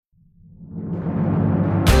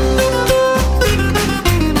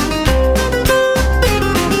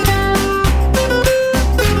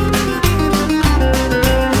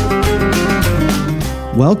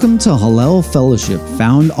Welcome to Hallel Fellowship,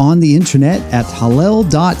 found on the internet at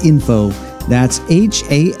hallel.info. That's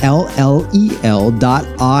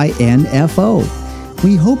HALLEL.info.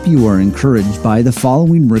 We hope you are encouraged by the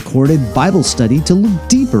following recorded Bible study to look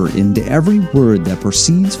deeper into every word that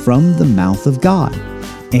proceeds from the mouth of God,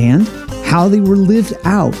 and how they were lived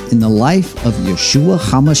out in the life of Yeshua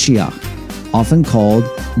HaMashiach, often called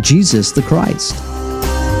Jesus the Christ.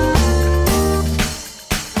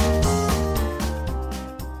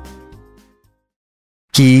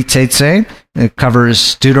 Ki Tetze. It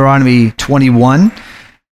covers Deuteronomy 21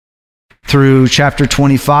 through chapter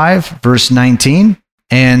 25, verse 19.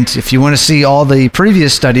 And if you want to see all the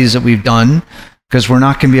previous studies that we've done, because we're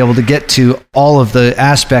not going to be able to get to all of the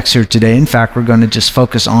aspects here today. In fact, we're going to just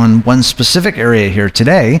focus on one specific area here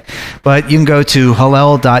today. But you can go to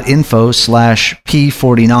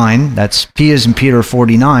hallel.info/P49. That's P as in Peter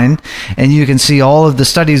 49. And you can see all of the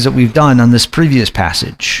studies that we've done on this previous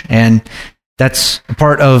passage. And that's a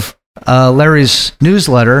part of Larry's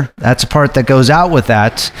newsletter. That's a part that goes out with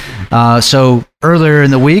that. So earlier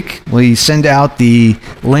in the week, we send out the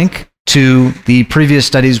link to the previous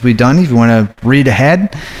studies we've done. If you want to read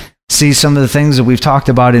ahead, see some of the things that we've talked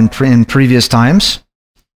about in previous times.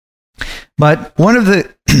 But one of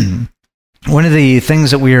the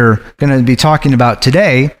things that we're going to be talking about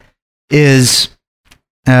today is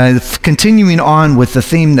continuing on with the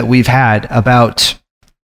theme that we've had about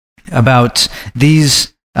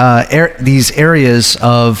these areas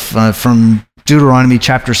of from Deuteronomy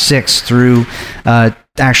chapter 6 through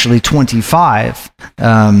actually 25,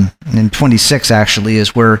 and 26 actually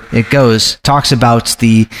is where it goes. Talks about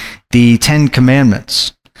the Ten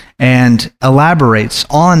Commandments and elaborates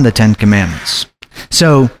on the Ten Commandments.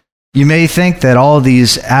 So you may think that all of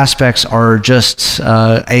these aspects are just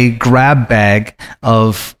a grab bag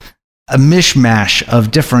of a mishmash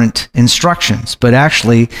of different instructions, but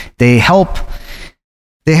actually they help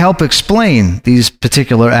explain these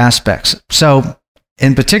particular aspects. So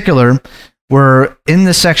in particular, we're in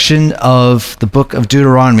the section of the book of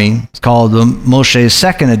Deuteronomy. It's called Moshe's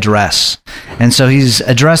second address. And so he's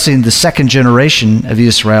addressing the second generation of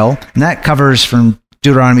Israel, and that covers from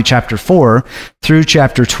Deuteronomy chapter 4 through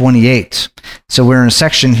chapter 28. So we're in a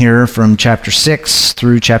section here from chapter 6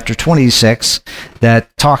 through chapter 26 that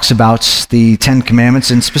talks about the Ten Commandments,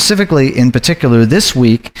 and specifically, in particular, this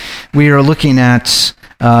week, we are looking at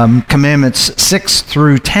Commandments 6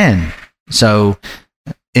 through 10. So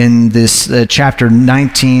in this chapter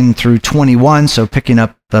 19 through 21, so picking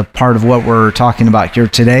up the part of what we're talking about here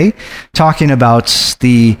today, talking about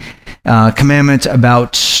the commandment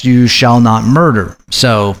about you shall not murder.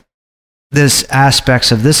 So this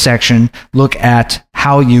aspects of this section look at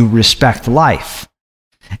how you respect life.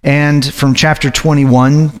 And from chapter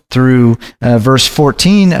 21 through verse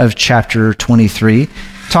 14 of chapter 23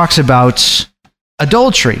 talks about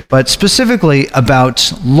adultery, but specifically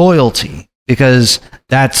about loyalty, because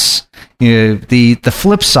that's the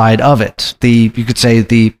flip side of it. You could say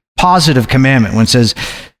the positive commandment when it says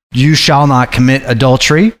you shall not commit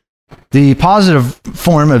adultery. The positive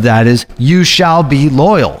form of that is you shall be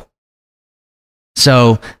loyal.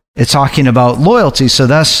 So it's talking about loyalty. So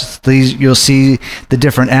you'll see the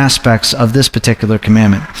different aspects of this particular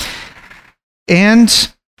commandment. And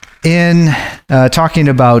in talking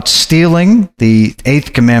about stealing, the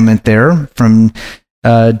eighth commandment there, from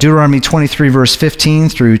Deuteronomy 23 verse 15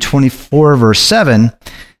 through 24 verse 7,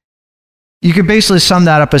 you could basically sum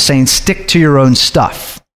that up as saying, stick to your own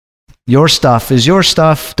stuff. Your stuff is your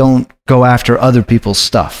stuff. Don't go after other people's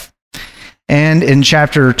stuff. And in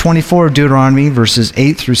chapter 24 of Deuteronomy, verses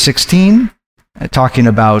 8 through 16, talking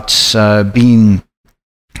about being,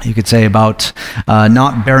 you could say, about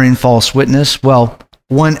not bearing false witness. Well,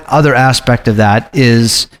 one other aspect of that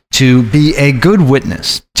is to be a good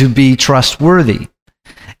witness, to be trustworthy.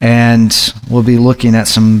 And we'll be looking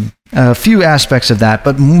at a few aspects of that.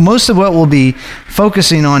 But most of what we'll be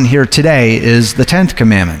focusing on here today is the 10th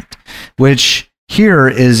commandment, which here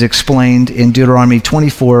is explained in Deuteronomy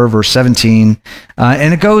 24, verse 17,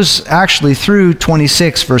 and it goes actually through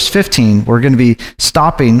 26, verse 15. We're going to be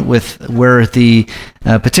stopping with where the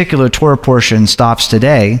particular Torah portion stops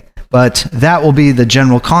today, but that will be the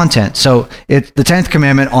general content. So it's the 10th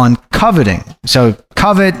commandment on coveting. So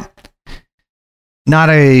covet, not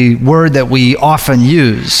a word that we often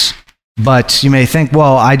use, but you may think,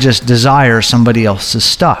 well, I just desire somebody else's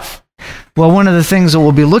stuff. Well, one of the things that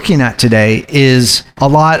we'll be looking at today is a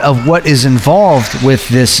lot of what is involved with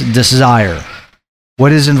this desire.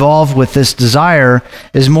 What is involved with this desire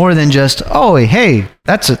is more than just, oh, hey,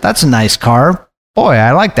 that's a nice car. Boy,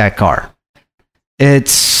 I like that car.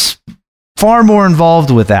 It's far more involved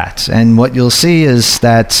with that. And what you'll see is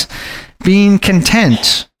that being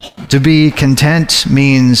content, to be content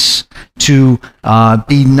means to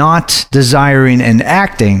be not desiring and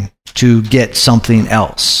acting to get something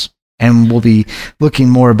else. And we'll be looking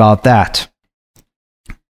more about that.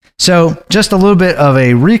 So just a little bit of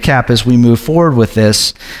a recap as we move forward with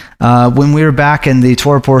this. When we were back in the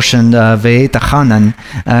Torah portion, Ve'etachanan,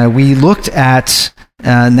 we looked at,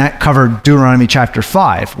 and that covered Deuteronomy chapter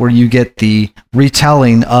 5, where you get the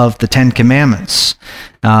retelling of the Ten Commandments.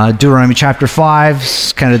 Deuteronomy chapter 5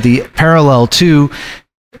 is kind of the parallel to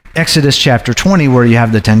Exodus chapter 20, where you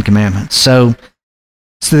have the Ten Commandments. So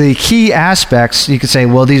the key aspects, you could say,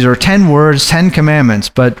 well, these are 10 words, 10 commandments,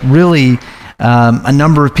 but really a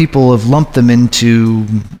number of people have lumped them into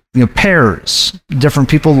pairs. Different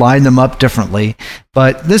people line them up differently,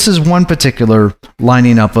 but this is one particular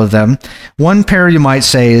lining up of them. One pair you might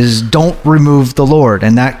say is don't remove the Lord,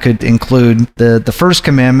 and that could include the first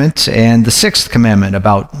commandment and the sixth commandment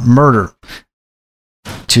about murder,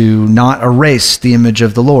 to not erase the image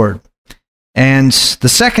of the Lord. And the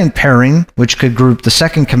second pairing, which could group the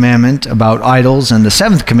second commandment about idols and the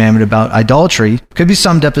seventh commandment about idolatry, could be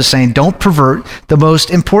summed up as saying, don't pervert the most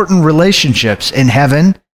important relationships in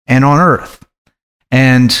heaven and on earth.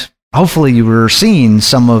 And hopefully you were seeing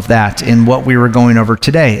some of that in what we were going over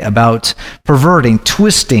today about perverting,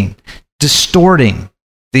 twisting, distorting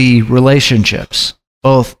the relationships,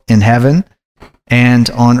 both in heaven and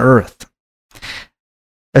on earth.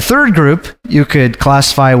 A third group you could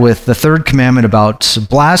classify with the third commandment about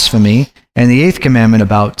blasphemy and the eighth commandment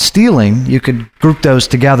about stealing. You could group those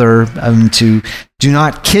together to do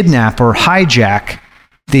not kidnap or hijack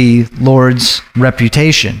the Lord's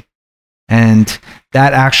reputation. And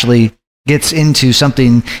that actually gets into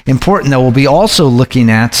something important that we'll be also looking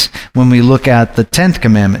at when we look at the 10th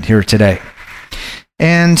commandment here today.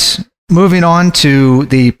 And moving on to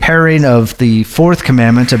the pairing of the fourth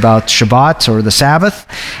commandment about Shabbat or the Sabbath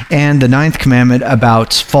and the ninth commandment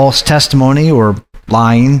about false testimony or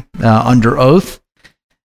lying under oath.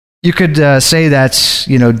 You could say that,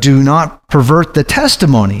 do not pervert the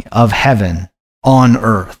testimony of heaven on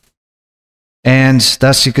earth. And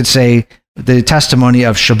thus you could say the testimony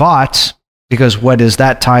of Shabbat, because what is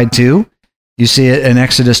that tied to? You see it in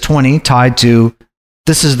Exodus 20 tied to,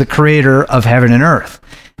 this is the creator of heaven and earth.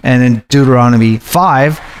 And in Deuteronomy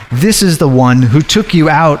 5, this is the one who took you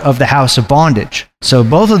out of the house of bondage. So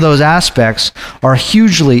both of those aspects are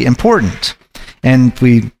hugely important. And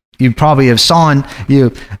you probably have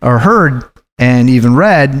heard and even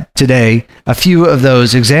read today a few of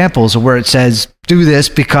those examples where it says, do this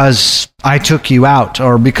because I took you out,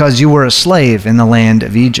 or because you were a slave in the land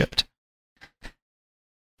of Egypt.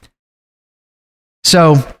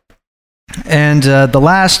 So, and the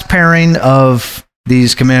last pairing of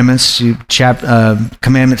these commandments,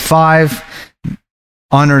 Commandment 5,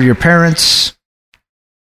 honor your parents,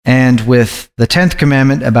 and with the 10th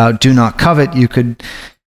commandment about do not covet, you could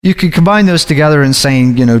combine those together in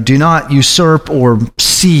saying, do not usurp or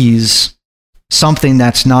seize something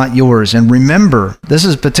that's not yours. And remember, this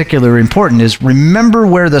is particularly important, is remember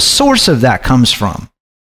where the source of that comes from.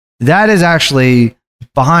 That is actually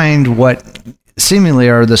behind what seemingly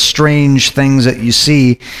are the strange things that you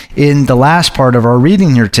see in the last part of our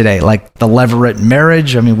reading here today, like the levirate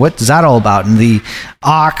marriage. I mean, what is that all about? And the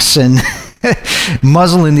ox and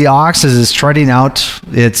muzzling the ox as it's treading out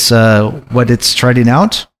what it's treading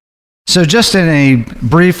out. So just in a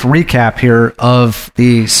brief recap here of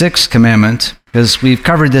the sixth commandment, because we've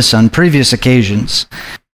covered this on previous occasions,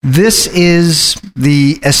 this is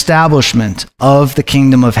the establishment of the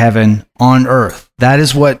kingdom of heaven on earth. That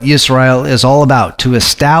is what Israel is all about, to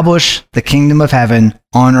establish the kingdom of heaven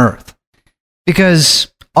on earth.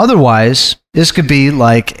 Because otherwise, this could be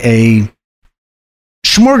like a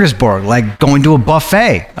smorgasbord, like going to a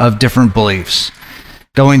buffet of different beliefs.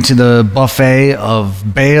 Going to the buffet of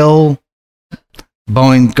Baal,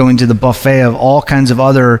 going to the buffet of all kinds of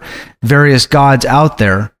other various gods out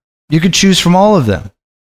there. You could choose from all of them.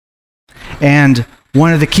 And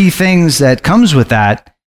one of the key things that comes with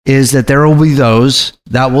that is that there will be those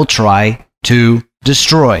that will try to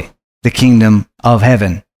destroy the kingdom of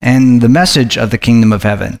heaven and the message of the kingdom of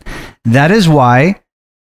heaven. That is why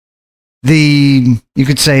you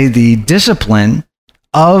could say the discipline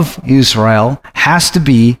of Israel has to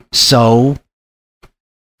be so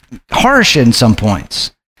harsh in some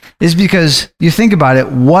points, is because you think about it,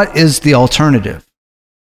 what is the alternative?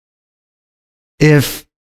 If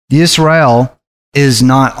Israel is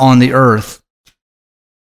not on the earth,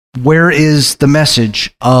 where is the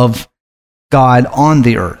message of God on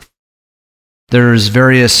the earth? There's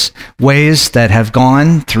various ways that have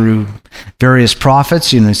gone through various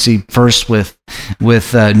prophets. You see first with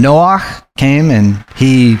Noah came and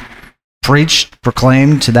he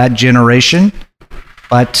proclaimed to that generation.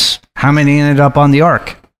 But how many ended up on the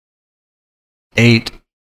ark? 8.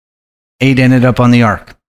 8 ended up on the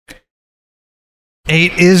ark.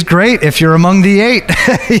 8 is great if you're among the 8.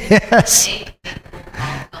 Yes.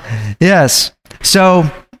 Yes. So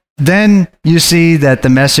then you see that the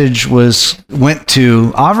message went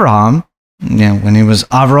to Abraham, when he was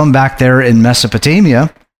Avram back there in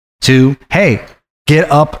Mesopotamia, to, hey,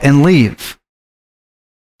 get up and leave.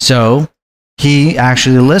 So he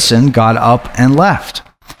actually listened, got up and left,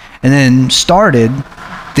 and then started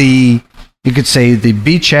you could say the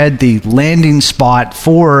beachhead, the landing spot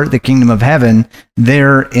for the kingdom of heaven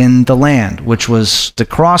there in the land, which was the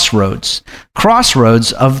crossroads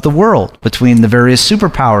of the world between the various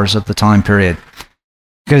superpowers of the time period.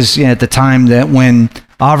 Because at the time that when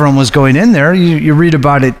Avram was going in there, you read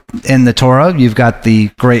about it in the Torah. You've got the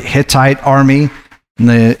great Hittite army and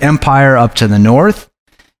the empire up to the north.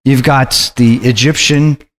 You've got the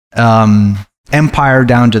Egyptian empire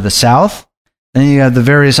down to the south. Then you have the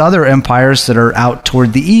various other empires that are out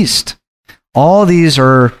toward the east. All these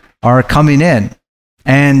are coming in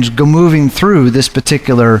and moving through this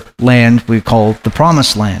particular land we call the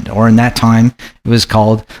Promised Land, or in that time it was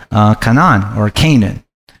called Canaan or Canaan.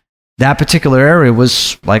 That particular area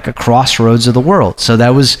was like a crossroads of the world. So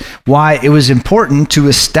that was why it was important to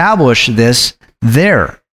establish this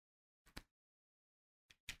there.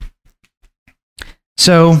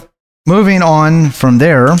 So moving on from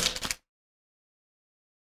there,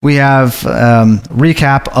 we have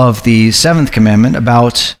recap of the 7th commandment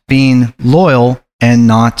about being loyal and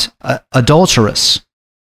not adulterous.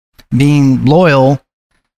 Being loyal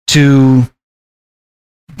to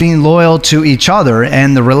each other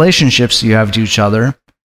and the relationships you have to each other,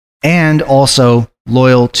 and also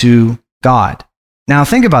loyal to God. Now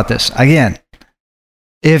think about this. Again,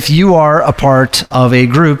 if you are a part of a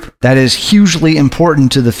group that is hugely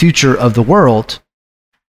important to the future of the world,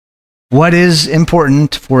 what is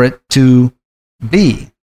important for it to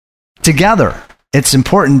be? Together. It's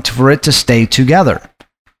important for it to stay together.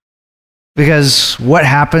 Because what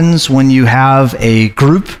happens when you have a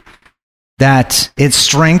group that its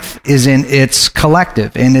strength is in its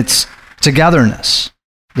collective, in its togetherness,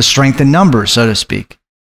 the strength in numbers, so to speak?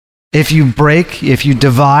 If you break, if you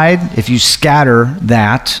divide, if you scatter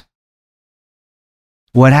that,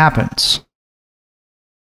 what happens?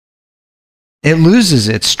 It loses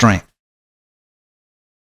its strength.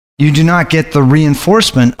 You do not get the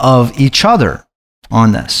reinforcement of each other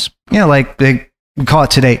on this. Like we call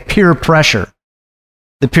it today peer pressure.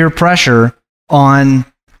 The peer pressure on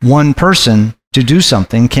one person to do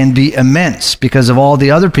something can be immense because of all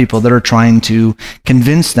the other people that are trying to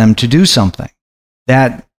convince them to do something.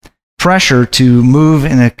 That pressure to move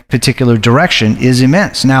in a particular direction is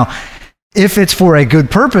immense. Now, if it's for a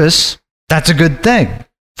good purpose, that's a good thing.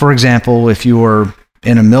 For example, if you are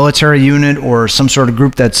in a military unit or some sort of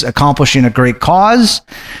group that's accomplishing a great cause,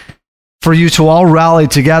 for you to all rally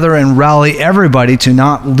together and rally everybody to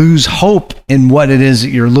not lose hope in what it is that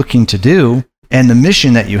you're looking to do and the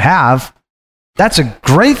mission that you have, that's a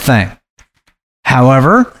great thing.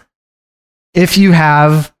 However, if you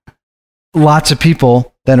have lots of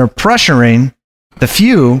people that are pressuring the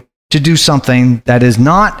few to do something that is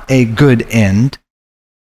not a good end,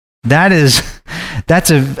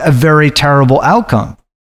 that's a very terrible outcome.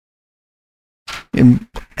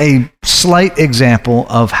 A slight example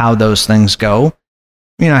of how those things go,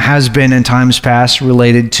 has been in times past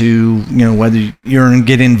related to, whether you're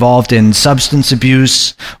getting involved in substance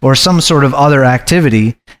abuse or some sort of other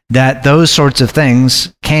activity, that those sorts of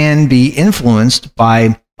things can be influenced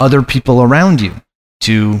by other people around you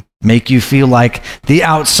to make you feel like the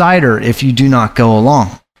outsider if you do not go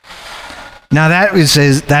along. Now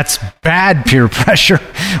that's bad peer pressure,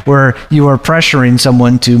 where you are pressuring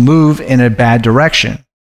someone to move in a bad direction.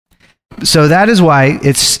 So that is why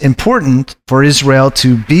it's important for Israel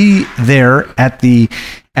to be there at the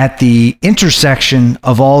intersection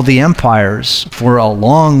of all the empires for a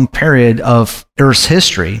long period of Earth's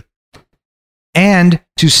history, and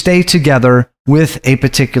to stay together with a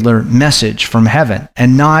particular message from heaven,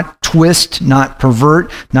 and not twist, not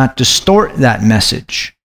pervert, not distort that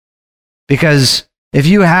message. Because if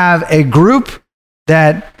you have a group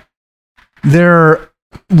that their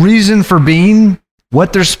reason for being,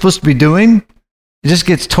 what they're supposed to be doing, it just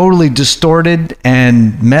gets totally distorted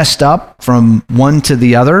and messed up from one to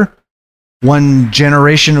the other, one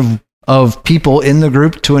generation of people in the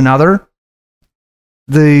group to another,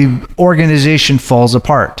 the organization falls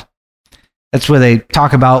apart. That's where they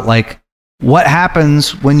talk about like what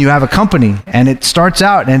happens when you have a company and it starts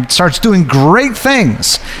out and it starts doing great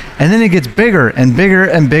things, and then it gets bigger and bigger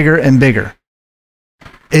and bigger and bigger.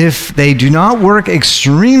 If they do not work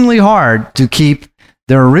extremely hard to keep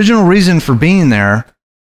their original reason for being there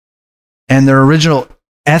and their original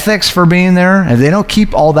ethics for being there, if they don't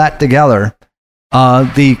keep all that together,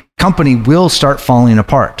 the company will start falling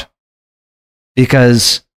apart,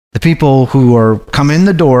 because the people who are come in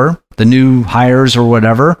the door, the new hires or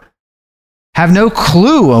whatever, have no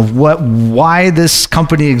clue of why this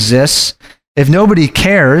company exists. If nobody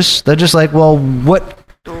cares, they're just like, well,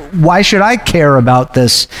 why should I care about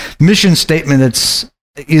this mission statement that's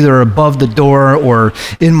either above the door or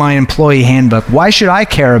in my employee handbook? Why should I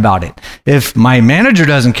care about it? If my manager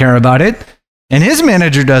doesn't care about it, and his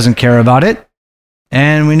manager doesn't care about it,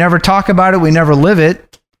 and we never talk about it, we never live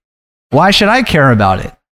it, why should I care about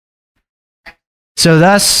it? So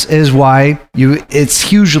thus is why it's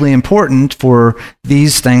hugely important for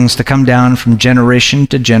these things to come down from generation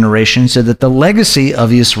to generation, so that the legacy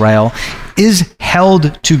of Israel is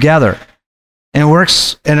held together. And it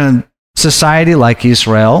works in a society like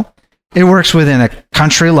Israel. It works within a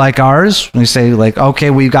country like ours. We say like,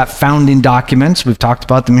 okay, we've got founding documents. We've talked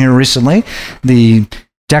about them here recently. The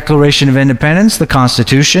Declaration of Independence, the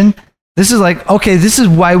Constitution. This is like, okay, this is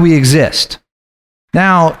why we exist.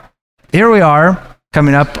 Now, here we are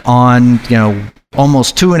coming up on,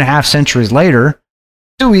 almost 2.5 centuries later.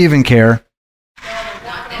 Do we even care?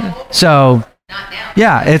 So,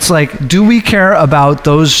 yeah, it's like, do we care about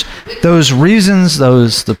those reasons,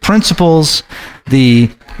 the principles,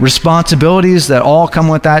 the responsibilities that all come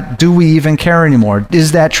with that? Do we even care anymore?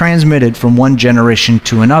 Is that transmitted from one generation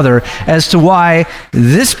to another as to why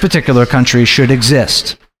this particular country should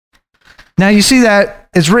exist? Now, you see that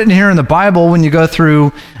it's written here in the Bible when you go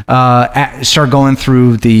through, start going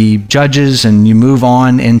through the Judges, and you move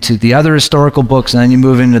on into the other historical books, and then you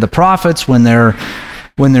move into the prophets when they're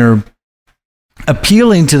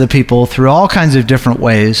appealing to the people through all kinds of different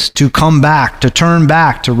ways to come back, to turn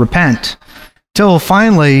back, to repent, till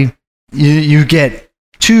finally you get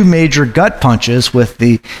two major gut punches with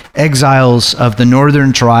the exiles of the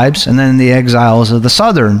northern tribes and then the exiles of the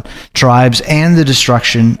southern tribes and the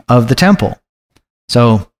destruction of the temple.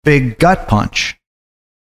 So, big gut punch.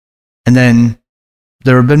 And then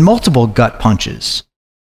there have been multiple gut punches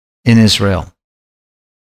in Israel.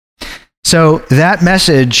 So that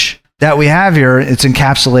message that we have here, it's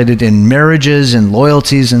encapsulated in marriages and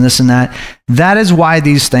loyalties and this and that. That is why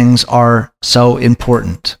these things are so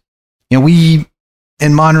important. We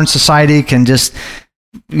in modern society can just,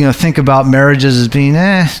 think about marriages as being,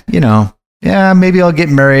 maybe I'll get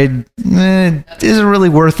married. Is it really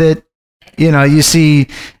worth it? You see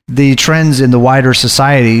the trends in the wider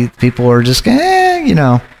society. People are just, do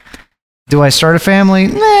I start a family?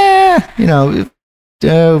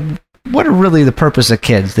 What are really the purpose of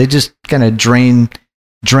kids? They just kind of drain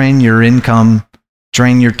your income,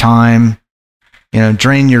 drain your time,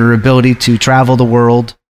 drain your ability to travel the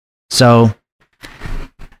world. So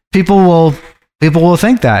people will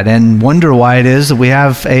think that and wonder why it is that we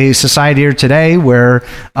have a society here today where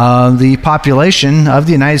the population of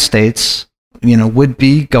the United States, would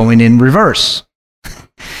be going in reverse.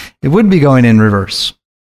 It would be going in reverse.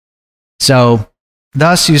 So,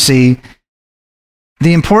 thus you see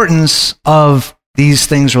the importance of these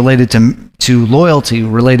things related to loyalty,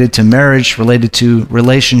 related to marriage, related to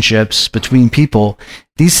relationships between people.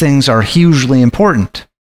 These things are hugely important,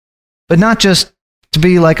 but not just to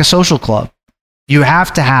be like a social club. You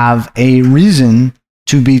have to have a reason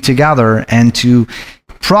to be together and to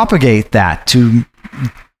propagate that, to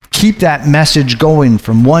keep that message going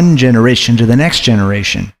from one generation to the next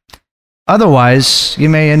generation. Otherwise, you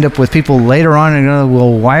may end up with people later on and go,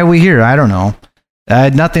 well, why are we here? I don't know. I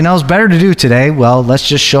had nothing else better to do today. Well, let's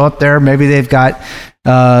just show up there. Maybe they've got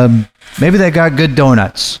good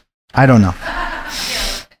donuts. I don't know.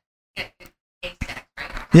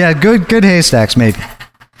 Yeah, good haystacks, maybe.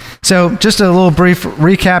 So just a little brief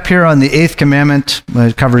recap here on the 8th commandment.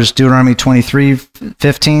 It covers Deuteronomy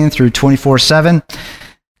 23:15 through 24:7.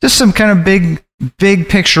 Just some kind of big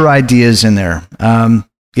picture ideas in there.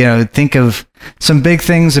 Think of some big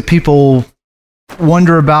things that people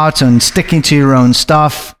wonder about, and sticking to your own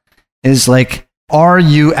stuff is like, are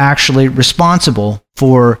you actually responsible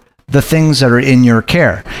for the things that are in your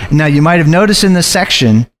care? Now, you might have noticed in this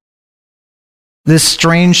section this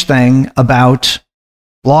strange thing about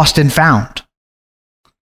lost and found.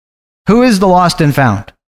 Who is the lost and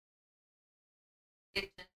found?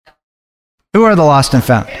 Who are the lost and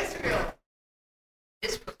found?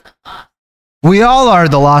 We all are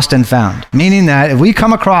the lost and found, meaning that if we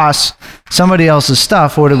come across somebody else's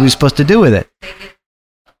stuff, what are we supposed to do with it?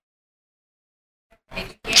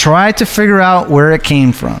 Try to figure out where it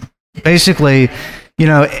came from. Basically,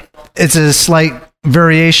 it's a slight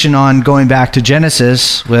variation on going back to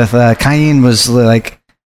Genesis with Cain was like,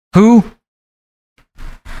 who?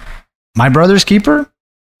 My brother's keeper?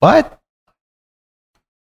 What?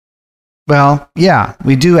 Well, yeah,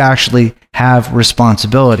 we do actually have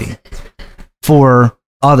responsibility for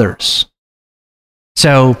others.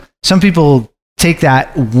 So some people take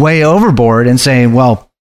that way overboard and say,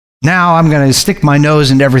 well, now I'm going to stick my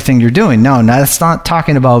nose into everything you're doing. No, that's not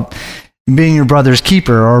talking about being your brother's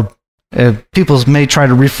keeper, or people may try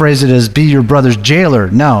to rephrase it as be your brother's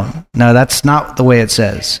jailer. No, that's not the way it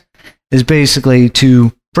says. It's basically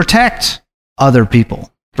to protect other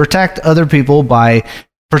people. Protect other people by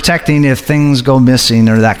protecting if things go missing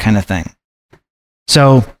or that kind of thing.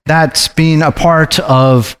 So that's being a part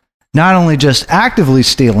of not only just actively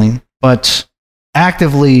stealing, but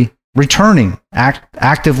actively returning,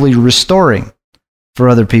 actively restoring for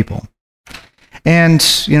other people. And,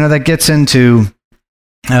 that gets into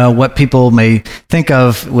what people may think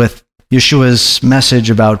of with Yeshua's message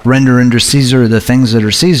about render unto Caesar the things that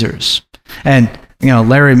are Caesar's. And,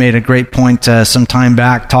 Larry made a great point some time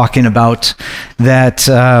back talking about that,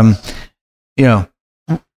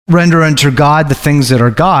 render unto God the things that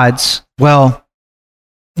are God's. Well,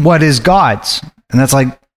 what is God's? And that's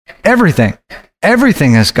like everything.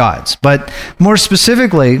 Everything is God's. But more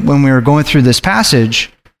specifically, when we were going through this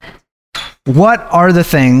passage, what are the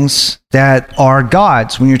things that are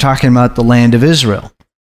God's when you're talking about the land of Israel?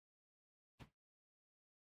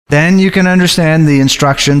 Then you can understand the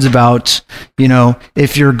instructions about,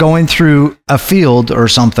 if you're going through a field or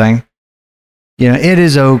something, it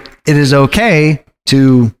is okay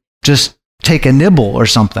to just take a nibble or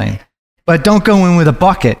something. But don't go in with a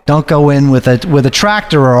bucket. Don't go in with a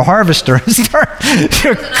tractor or a harvester and start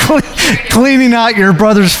cleaning out your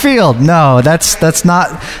brother's field. No, that's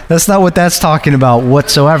not what that's talking about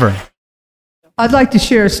whatsoever. I'd like to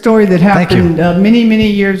share a story that happened many,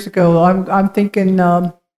 many years ago. I'm thinking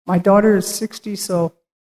my daughter is 60, so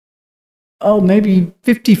maybe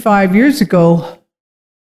 55 years ago.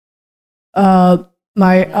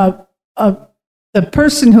 The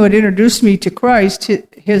person who had introduced me to Christ,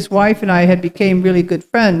 his wife and I had became really good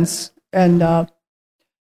friends. And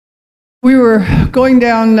we were going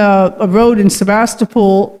down a road in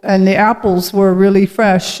Sebastopol, and the apples were really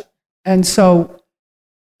fresh. And so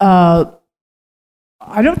I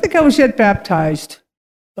don't think I was yet baptized,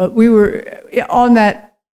 but we were on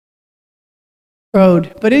that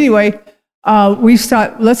road. But anyway, we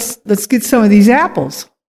thought, let's get some of these apples.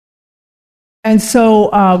 And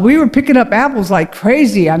so we were picking up apples like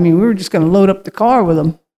crazy. I mean, we were just going to load up the car with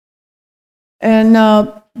them. And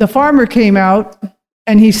the farmer came out,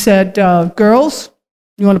 and he said, girls,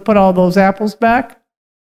 you want to put all those apples back?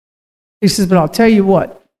 He says, but I'll tell you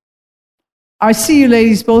what. I see you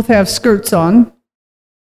ladies both have skirts on,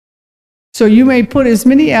 so you may put as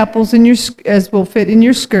many apples in as will fit in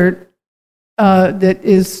your skirt that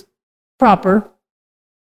is proper,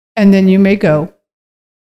 and then you may go.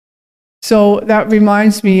 So that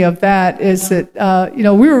reminds me of that, is that,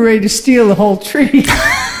 we were ready to steal the whole tree.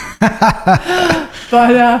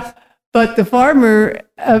 But the farmer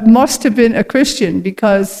must have been a Christian,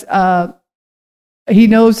 because he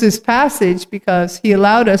knows this passage, because he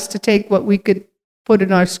allowed us to take what we could put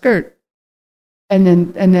in our skirt, and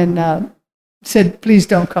then said, please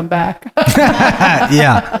don't come back.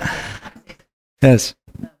 Yeah. Yes.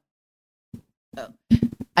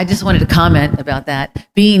 I just wanted to comment about that.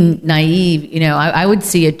 Being naive, I would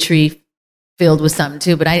see a tree filled with something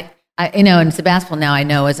too, but I in Sebastopol now I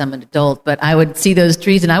know as I'm an adult, but I would see those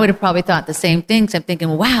trees and I would have probably thought the same things. I'm thinking,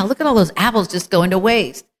 wow, look at all those apples just going to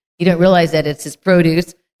waste. You don't realize that it's his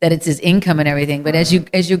produce, that it's his income and everything. But as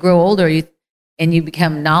you grow older, and you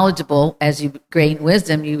become knowledgeable, as you gain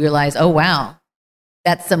wisdom, you realize, oh wow,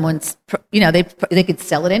 that's someone's. They could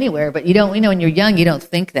sell it anywhere, but you don't. When you're young, you don't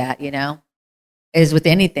think that. As with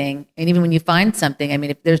anything, and even when you find something, I mean,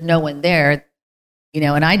 if there's no one there,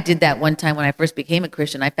 and I did that one time when I first became a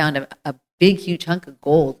Christian. I found a big, huge hunk of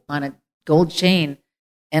gold on a gold chain,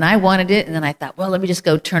 and I wanted it, and then I thought, well, let me just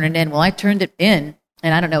go turn it in. Well, I turned it in,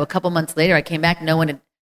 and I don't know, a couple months later, I came back,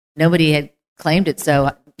 nobody had claimed it,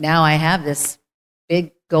 so now I have this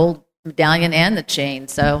big gold medallion and the chain.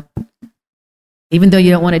 So even though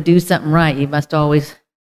you don't want to do something right, you must always,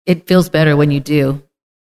 it feels better when you do.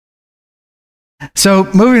 So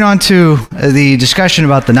moving on to the discussion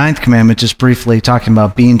about the Ninth Commandment, just briefly talking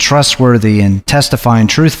about being trustworthy and testifying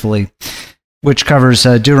truthfully. which covers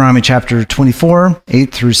Deuteronomy chapter 24,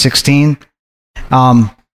 8 through 16.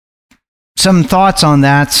 Some thoughts on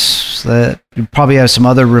that. You probably have some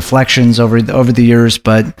other reflections over the years,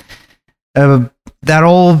 but that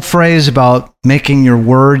old phrase about making your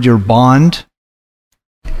word your bond,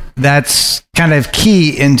 that's kind of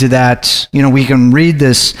key into that. We can read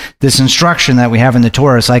this instruction that we have in the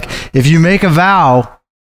Torah. It's like, if you make a vow,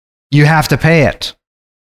 you have to pay it.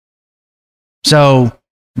 So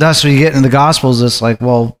thus, when you get into the Gospels, it's like,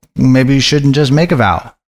 well, maybe you shouldn't just make a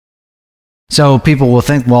vow. So people will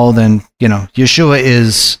think, well, then, Yeshua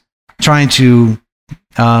is trying to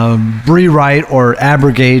rewrite or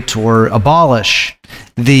abrogate or abolish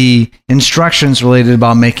the instructions related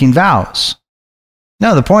about making vows.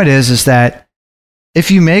 No, the point is that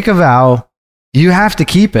if you make a vow, you have to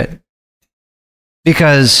keep it.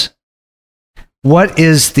 Because what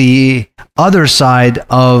is the other side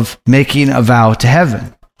of making a vow to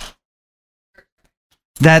heaven?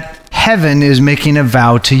 That heaven is making a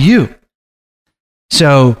vow to you.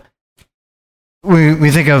 So we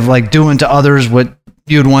think of like doing to others what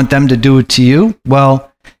you'd want them to do to you.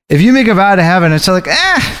 Well, if you make a vow to heaven, it's like,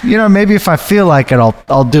 maybe if I feel like it,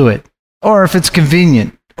 I'll do it. Or if it's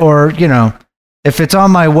convenient, or, if it's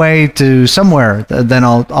on my way to somewhere, then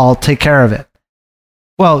I'll take care of it.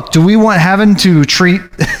 Well, do we want heaven to treat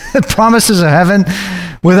promises of heaven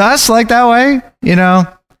with us like that way?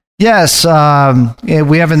 Yes,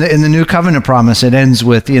 we have in the New Covenant promise, it ends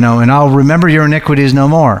with, and I'll remember your iniquities no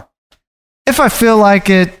more. If I feel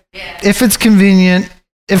like it, if it's convenient,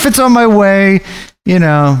 if it's on my way,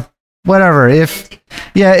 whatever. If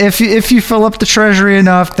you fill up the treasury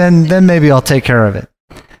enough, then maybe I'll take care of it.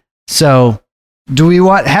 So, do we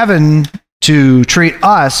want heaven to treat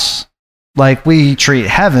us like we treat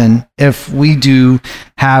heaven if we do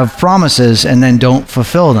have promises and then don't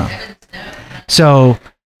fulfill them? So,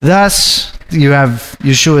 thus, you have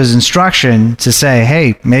Yeshua's instruction to say,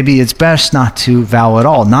 hey, maybe it's best not to vow at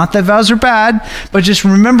all. Not that vows are bad, but just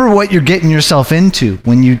remember what you're getting yourself into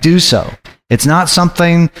when you do so. It's not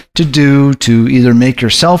something to do to either make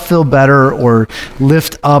yourself feel better or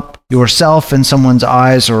lift up yourself in someone's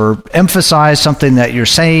eyes or emphasize something that you're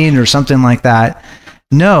saying or something like that.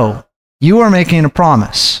 No, you are making a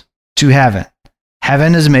promise to heaven.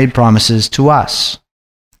 Heaven has made promises to us.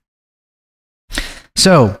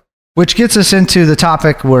 So, which gets us into the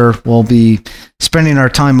topic where we'll be spending our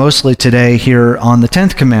time mostly today here on the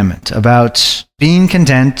 10th Commandment, about being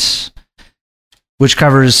content, which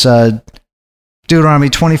covers Deuteronomy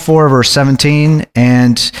 24, verse 17,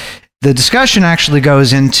 and the discussion actually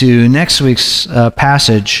goes into next week's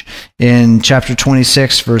passage in chapter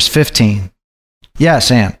 26, verse 15.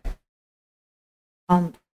 Yes, Ann.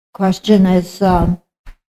 Question is, let's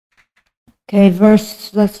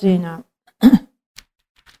see now.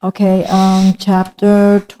 Okay,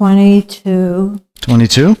 chapter 22.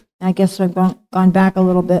 22? I guess I've gone back a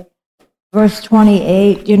little bit. Verse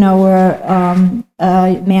 28, where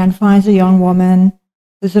a man finds a young woman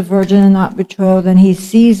who's a virgin and not betrothed, and he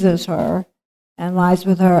seizes her and lies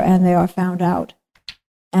with her, and they are found out.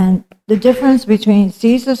 And the difference between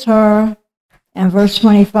seizes her and verse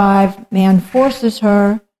 25, man forces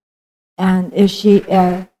her, and is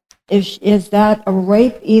that a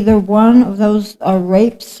rape? Either one of those are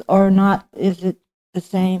rapes or not? Is it the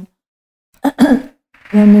same?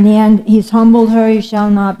 And in the end, he's humbled her. He shall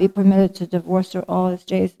not be permitted to divorce her all his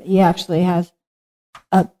days. He actually has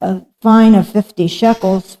a fine of 50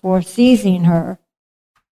 shekels for seizing her.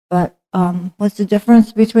 But what's the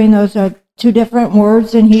difference between those? Are two different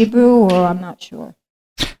words in Hebrew, or I'm not sure.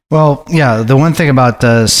 Well, yeah, the one thing about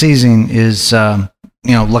seizing is,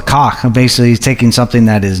 lakach, basically taking something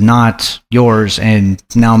that is not yours and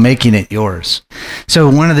now making it yours. So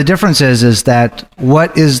one of the differences is that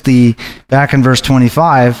back in verse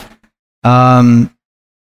 25,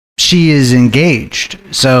 she is engaged.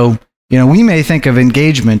 So, we may think of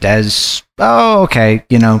engagement as, okay,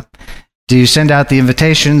 do you send out the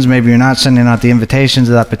invitations? Maybe you're not sending out the invitations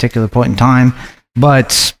at that particular point in time.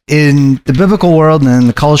 But in the biblical world and in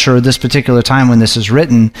the culture of this particular time when this is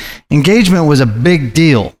written, engagement was a big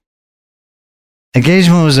deal.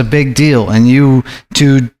 Engagement was a big deal. And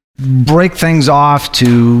to break things off,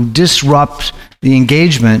 to disrupt the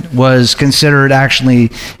engagement, was considered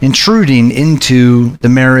actually intruding into the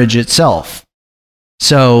marriage itself.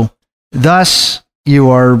 So, thus, you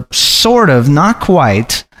are sort of, not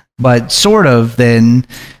quite, but sort of then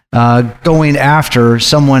going after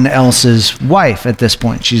someone else's wife at this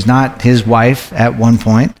point. She's not his wife at one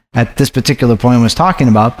point, at this particular point was talking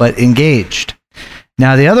about, but engaged.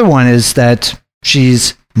 Now, the other one is that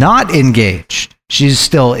she's not engaged. She's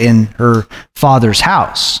still in her father's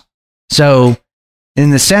house. So,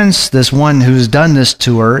 in the sense, this one who's done this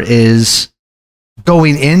to her is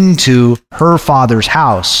going into her father's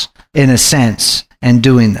house, in a sense, and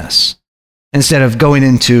doing this, instead of going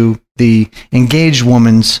into the engaged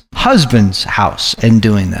woman's husband's house and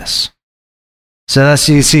doing this. So that's,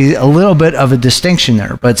 you see a little bit of a distinction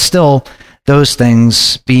there, but still those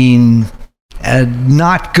things being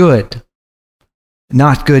not good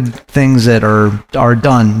things that are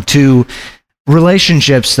done to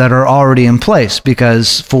relationships that are already in place.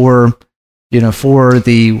 Because for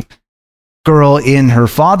the girl in her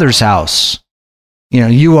father's house,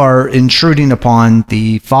 you are intruding upon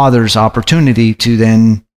the father's opportunity to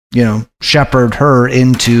then, shepherd her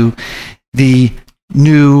into the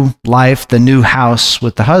new life, the new house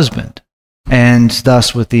with the husband. And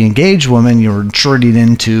thus with the engaged woman, you're intruding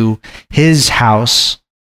into his house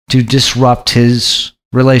to disrupt his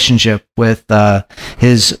relationship with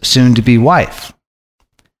his soon-to-be wife.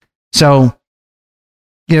 So,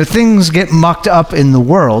 things get mucked up in the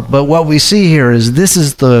world, but what we see here is this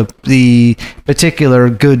is the particular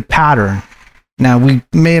good pattern. Now, we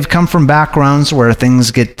may have come from backgrounds where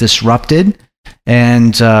things get disrupted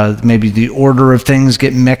and maybe the order of things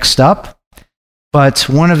get mixed up. But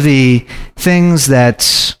one of the things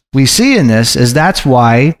that we see in this is that's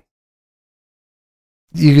why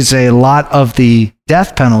you could say a lot of the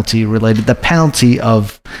death penalty related, the penalty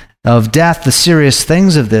of death, the serious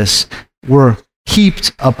things of this were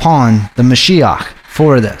heaped upon the Mashiach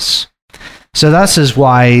for this. So this is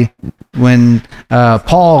why when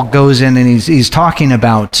Paul goes in and he's talking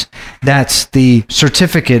about that's the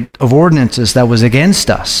certificate of ordinances that was against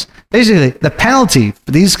us. Basically, the penalty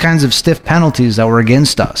for these kinds of stiff penalties that were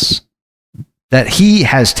against us, that he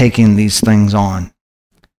has taken these things on.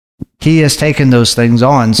 He has taken those things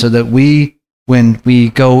on so that when we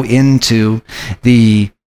go into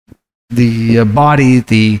the body,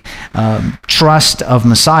 the trust of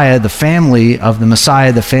Messiah, the family of the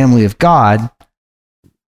Messiah, the family of God,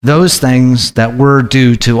 those things that were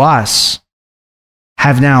due to us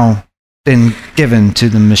have now been given to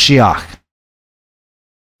the Mashiach.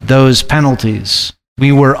 Those penalties.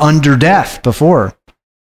 We were under death before.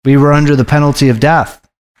 We were under the penalty of death.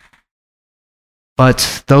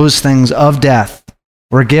 But those things of death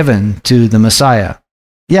were given to the Messiah.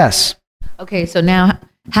 Yes. Okay, so now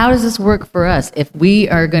how does this work for us? If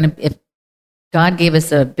God gave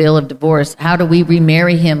us a bill of divorce, how do we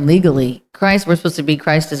remarry him legally? We're supposed to be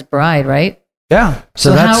Christ's bride, right? Yeah.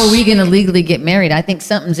 So how are we going to legally get married? I think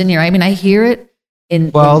something's in here. I mean, I hear it in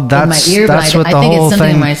my ear, but I think it's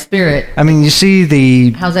something in my spirit. I mean, you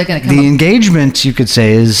see how's that going to come the up? Engagement, you could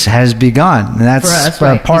say, has begun. And that's us,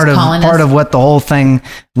 right? part of what the whole thing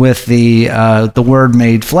with the Word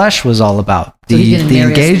made flesh was all about. So the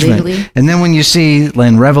engagement. And then when you see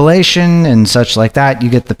in Revelation and such like that, you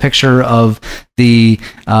get the picture of the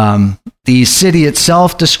city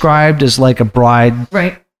itself described as like a bride,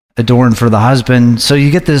 right, adorned for the husband. So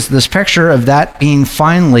you get this picture of that being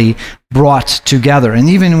finally brought together. And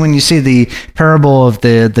even when you see the parable of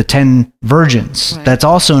the 10 virgins, right, that's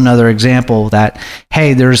also another example that,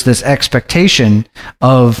 hey, there's this expectation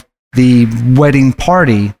of the wedding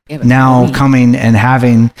party now coming and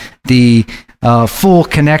having the full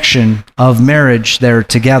connection of marriage there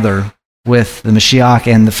together with the Mashiach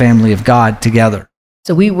and the family of God together.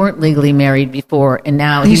 So we weren't legally married before, and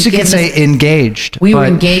now you could say engaged. We were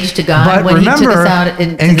engaged to God, but when remember, he took us out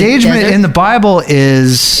into engagement the desert, in the Bible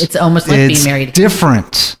it's almost like being married.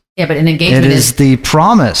 Different. Yeah, but an engagement is the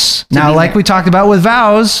promise. Now, like we talked about with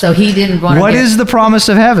vows, so he didn't want. What is the promise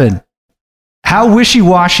of heaven? How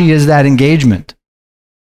wishy-washy is that engagement?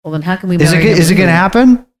 Well, then how can we? Is it going to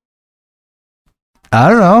happen? I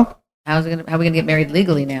don't know. How are we going to get married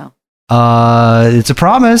legally now? It's a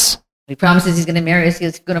promise. He promises he's going to marry us.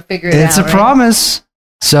 He's going to figure it out. It's a promise.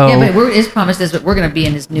 So yeah, but his promise is that we're going to be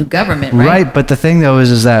in his new government, right? Right. But the thing though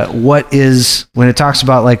is that what is when it talks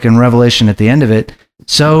about like in Revelation at the end of it,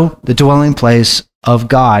 so the dwelling place of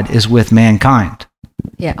God is with mankind.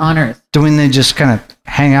 Yeah, on earth. Don't they just kind of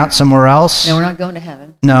hang out somewhere else? No, we're not going to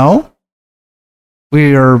heaven. No,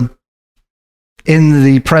 we are in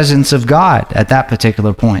the presence of God at that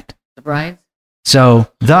particular point. The bride.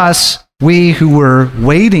 So thus, we who were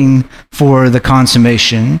waiting for the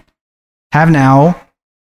consummation have now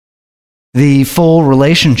the full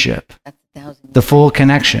relationship, the full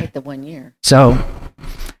connection. Like the 1 year. So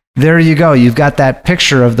there you go. You've got that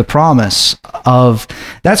picture of the promise of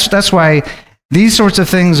that's why these sorts of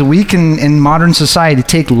things we can in modern society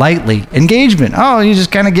take lightly. Engagement. Oh, you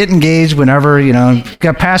just kind of get engaged whenever, you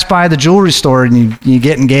got passed by the jewelry store and you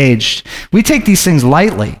get engaged. We take these things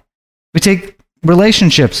lightly. We take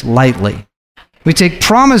relationships lightly. We take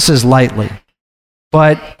promises lightly.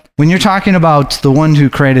 But when you're talking about the one who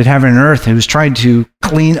created heaven and earth, who's tried to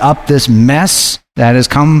clean up this mess that has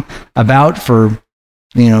come about for,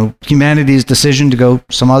 humanity's decision to go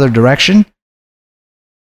some other direction,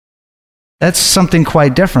 that's something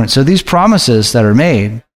quite different. So these promises that are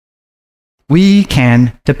made, we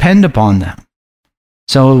can depend upon them.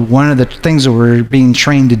 So one of the things that we're being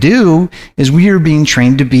trained to do is we are being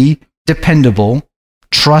trained to be dependable,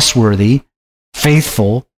 trustworthy,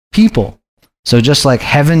 faithful people. So just like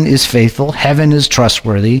heaven is faithful, heaven is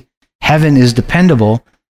trustworthy, heaven is dependable,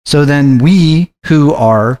 so then we who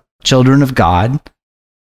are children of God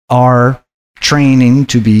are training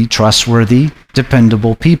to be trustworthy,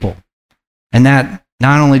 dependable people. And that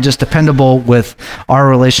not only just dependable with our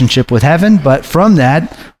relationship with heaven, but from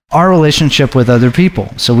that, our relationship with other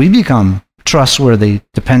people. So we become trustworthy,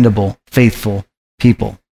 dependable, faithful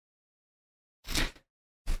people.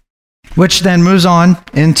 Which then moves on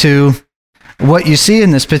into what you see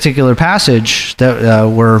in this particular passage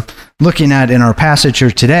that we're looking at in our passage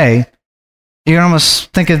here today. You can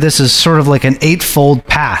almost think of this as sort of like an eightfold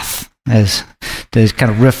path, as to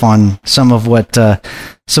kind of riff on some of what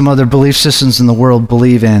some other belief systems in the world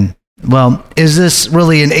believe in. Well, is this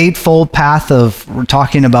really an eightfold path of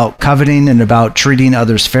talking about coveting and about treating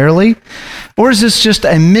others fairly? Or is this just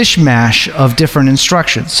a mishmash of different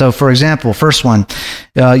instructions? So, for example, first one,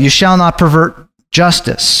 you shall not pervert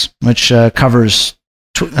justice, which covers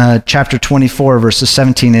chapter 24, verses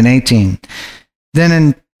 17 and 18. Then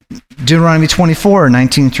in Deuteronomy 24,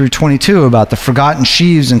 19 through 22, about the forgotten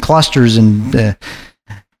sheaves and clusters and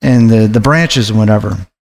the branches and whatever.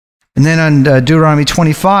 And then on Deuteronomy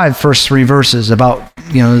 25, first 3 verses, about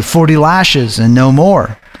 40 lashes and no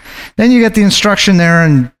more. Then you get the instruction there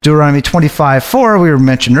in Deuteronomy 25:4, we were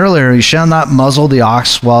mentioned earlier, you shall not muzzle the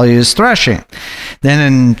ox while he is threshing. Then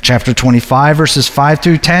in chapter 25, verses 5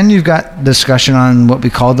 through 10, you've got discussion on what we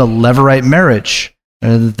call the Levirate marriage,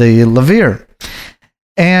 the Levir.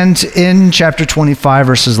 And in chapter 25,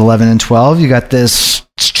 verses 11 and 12, you got this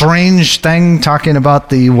strange thing talking about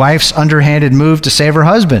the wife's underhanded move to save her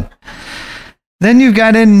husband. Then you've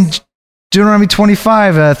got in Deuteronomy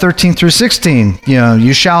 25, 13 through 16,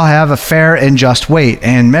 you shall have a fair and just weight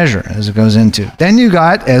and measure, as it goes into. Then you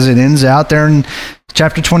got, as it ends out there in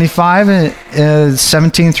chapter 25,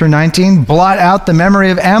 17 through 19, blot out the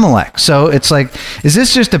memory of Amalek. So it's like, is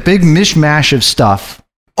this just a big mishmash of stuff?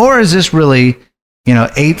 Or is this really,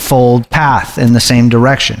 eightfold path in the same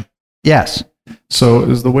direction? Yes. So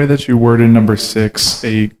is the way that you worded number 6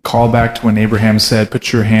 a callback to when Abraham said,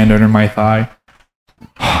 "Put your hand under my thigh"?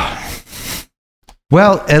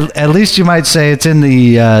 Well, at least you might say it's in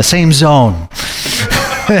the same zone.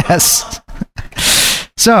 Yes.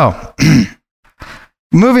 So,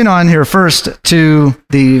 moving on here first to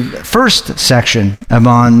the first section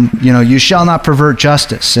on, you shall not pervert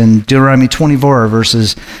justice in Deuteronomy 24,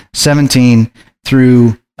 verses 17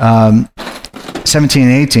 through 17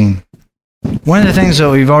 and 18. One of the things that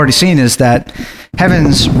we've already seen is that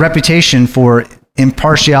heaven's reputation for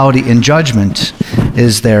impartiality in judgment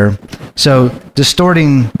is there. So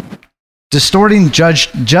distorting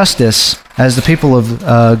justice as the people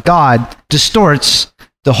of God distorts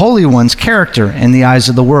the Holy One's character in the eyes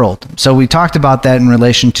of the world. So we talked about that in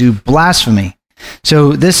relation to blasphemy.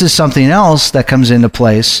 So this is something else that comes into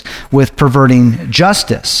place with perverting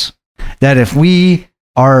justice. That if we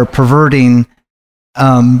are perverting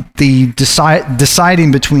the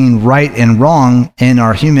deciding between right and wrong in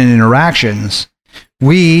our human interactions,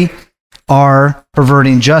 we are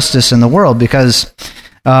perverting justice in the world, because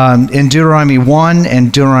in Deuteronomy 1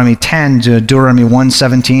 and Deuteronomy 10, Deuteronomy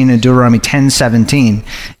 1:17 and Deuteronomy 10:17,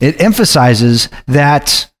 it emphasizes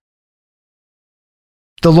that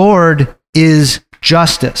the Lord is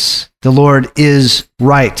justice. The Lord is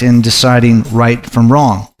right in deciding right from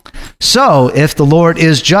wrong. So if the Lord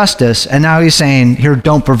is justice, and now he's saying here,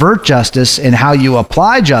 don't pervert justice in how you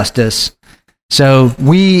apply justice. So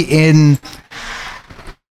we, in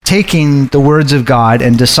taking the words of God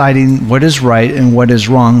and deciding what is right and what is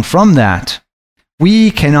wrong from that,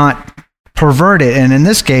 we cannot pervert it. And in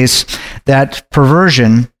this case, that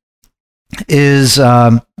perversion is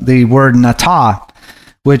the word natah,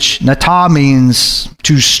 which natah means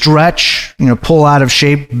to stretch, pull out of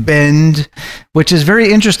shape, bend, which is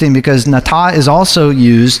very interesting because natah is also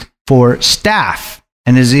used for staff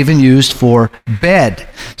and is even used for bed.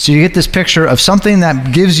 So you get this picture of something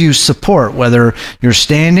that gives you support, whether you're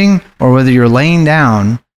standing or whether you're laying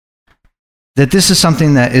down, that this is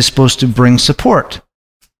something that is supposed to bring support.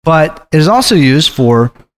 But it is also used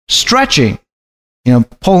for stretching.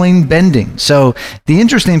 pulling, bending. So the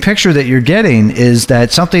interesting picture that you're getting is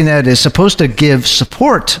that something that is supposed to give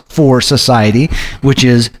support for society, which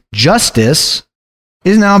is justice,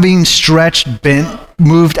 is now being stretched, bent,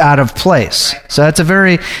 moved out of place. So that's a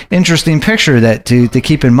very interesting picture that to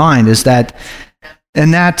keep in mind, is that,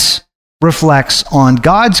 and that reflects on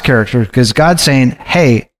God's character, because God's saying,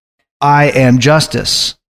 hey, I am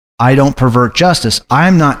justice. I don't pervert justice.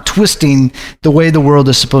 I'm not twisting the way the world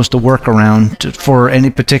is supposed to work around for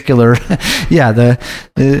any particular,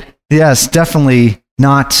 yes, definitely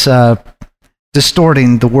not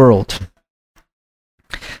distorting the world.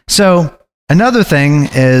 So, another thing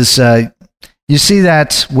is you see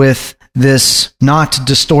that with this not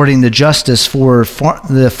distorting the justice for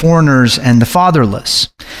the foreigners and the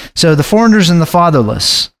fatherless. So the foreigners and the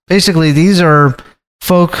fatherless, basically these are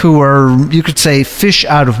folk who are, you could say, fish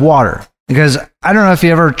out of water. Because I don't know if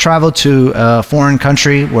you ever traveled to a foreign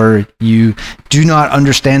country where you do not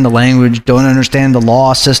understand the language, don't understand the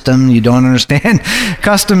law system, you don't understand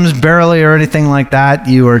customs barely or anything like that.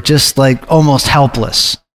 You are just like almost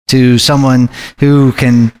helpless to someone who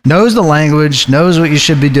knows the language, knows what you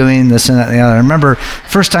should be doing, this and that and the other. I remember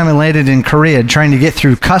first time I landed in Korea trying to get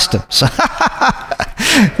through customs.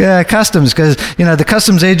 Yeah, customs, because the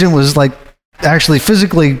customs agent was like actually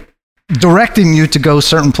physically directing you to go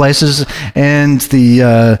certain places, and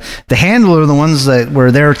the handler, the ones that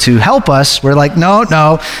were there to help us, were like,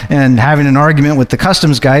 no, and having an argument with the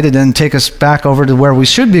customs guy to then take us back over to where we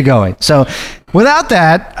should be going. So without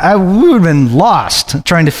that, we would have been lost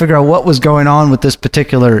trying to figure out what was going on with this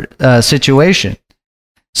particular situation.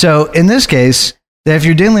 So in this case, if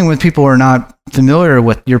you're dealing with people who are not familiar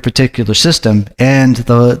with your particular system, and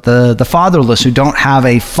the fatherless who don't have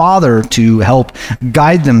a father to help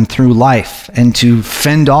guide them through life and to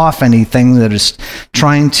fend off anything that is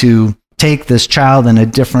trying to take this child in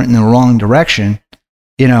the wrong direction,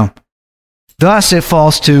 thus it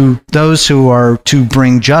falls to those who are to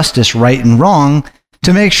bring justice, right and wrong,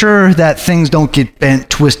 to make sure that things don't get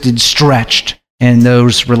bent, twisted, stretched in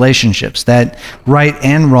those relationships, that right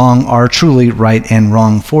and wrong are truly right and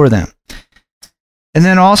wrong for them. And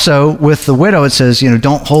then also with the widow, it says,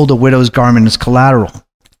 don't hold a widow's garment as collateral.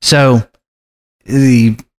 So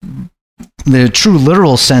the true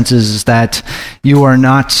literal sense is that you are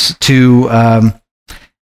not to,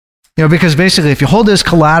 because basically if you hold it as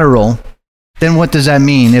collateral, then what does that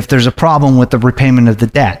mean if there's a problem with the repayment of the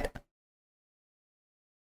debt?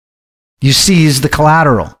 You seize the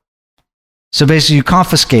collateral. So basically you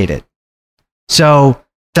confiscate it. So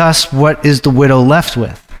thus, what is the widow left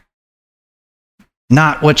with?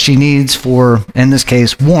 Not what she needs for, in this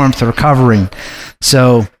case, warmth or covering.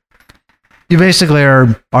 So you basically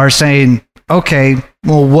are saying, okay,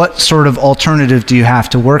 well, what sort of alternative do you have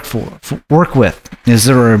to work with? Is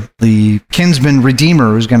there the kinsman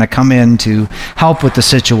redeemer who's going to come in to help with the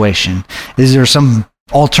situation? Is there some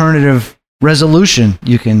alternative resolution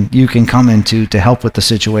you can come into to help with the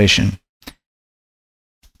situation?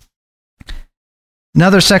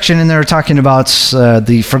 Another section in there talking about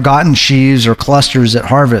the forgotten sheaves or clusters at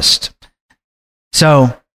harvest.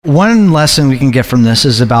 So one lesson we can get from this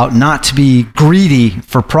is about not to be greedy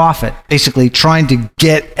for profit, basically trying to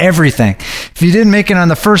get everything. If you didn't make it on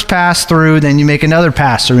the first pass through, then you make another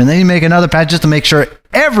pass through, and then you make another pass just to make sure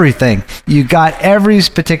everything, you got every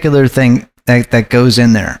particular thing that goes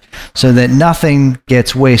in there, so that nothing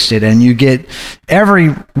gets wasted, and you get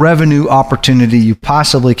every revenue opportunity you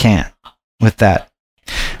possibly can with that.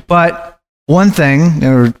 But one thing,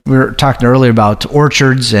 we were talking earlier about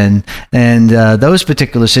orchards and those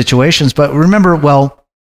particular situations, but remember, well,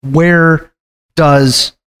 where do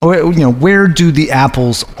the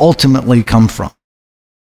apples ultimately come from?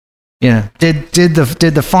 Did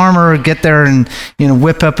the farmer get there and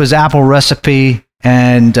whip up his apple recipe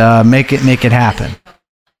and make it happen?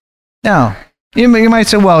 No. You might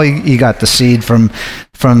say, well, he got the seed from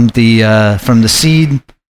the seed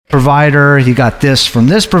provider, he got this from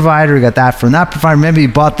this provider, he got that from that provider. Maybe he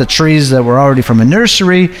bought the trees that were already from a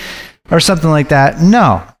nursery or something like that.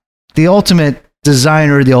 No. The ultimate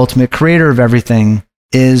designer, the ultimate creator of everything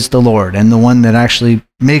is the Lord, and the one that actually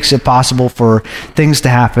makes it possible for things to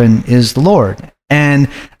happen is the Lord. And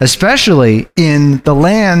especially in the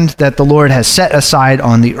land that the Lord has set aside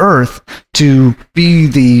on the earth to be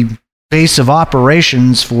the base of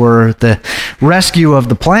operations for the rescue of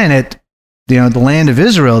the planet, the land of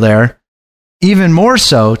Israel there, even more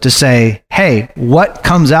so to say, hey, what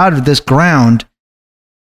comes out of this ground,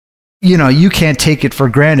 you can't take it for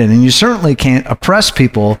granted, and you certainly can't oppress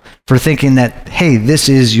people for thinking that, hey, this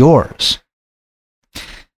is yours.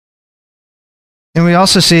 And we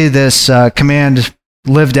also see this command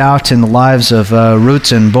lived out in the lives of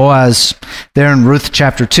Ruth and Boaz there in Ruth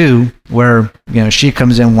chapter 2, where she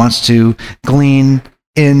comes in, wants to glean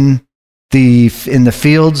in the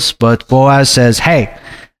fields, but Boaz says, "Hey,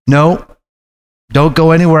 no, don't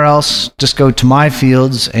go anywhere else. Just go to my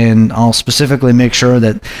fields, and I'll specifically make sure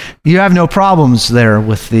that you have no problems there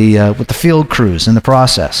with the field crews in the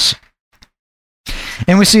process."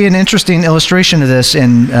 And we see an interesting illustration of this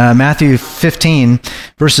in Matthew 15,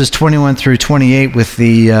 verses 21 through 28, with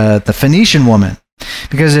the Phoenician woman,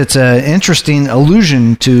 because it's an interesting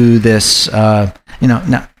allusion to this. Now,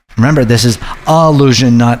 remember, this is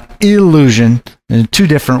allusion, not illusion. Two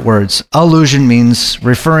different words. Allusion means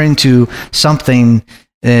referring to something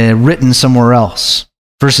written somewhere else,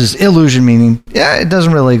 versus illusion meaning, it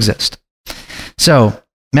doesn't really exist. So,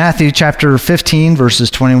 Matthew chapter 15, verses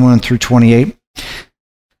 21 through 28.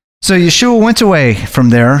 So Yeshua went away from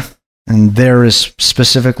there, and there is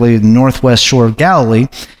specifically the northwest shore of Galilee,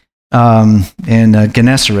 in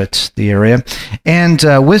Gennesaret, the area, and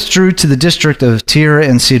withdrew to the district of Tyre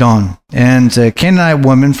and Sidon. And a Canaanite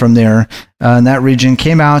woman from there, in that region,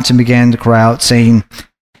 came out and began to cry out, saying,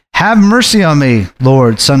 "Have mercy on me,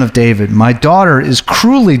 Lord, Son of David. My daughter is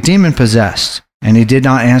cruelly demon-possessed." And he did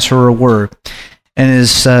not answer her a word. And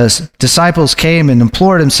his disciples came and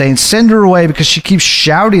implored him, saying, "Send her away, because she keeps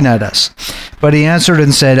shouting at us." But he answered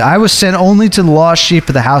and said, "I was sent only to the lost sheep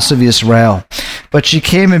of the house of Israel." But she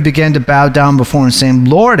came and began to bow down before him, saying,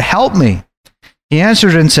 "Lord, help me." He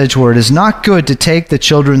answered and said to her, "It is not good to take the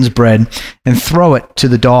children's bread and throw it to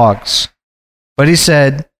the dogs." But he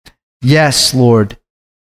said, "Yes, Lord.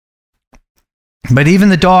 But even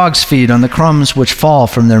the dogs feed on the crumbs which fall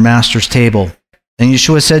from their master's table." And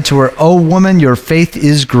Yeshua said to her, "O woman, your faith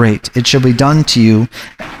is great. It shall be done for you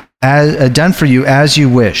as you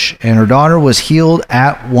wish." And her daughter was healed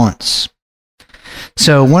at once.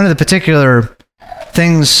 So one of the particular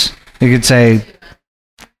things you could say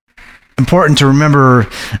important to remember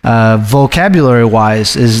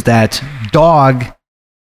vocabulary-wise is that dog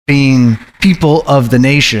being people of the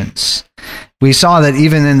nations. We saw that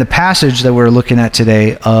even in the passage that we're looking at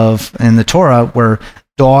today in the Torah, where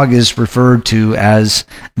dog is referred to as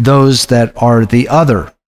those that are the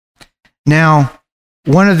other. Now,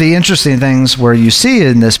 one of the interesting things where you see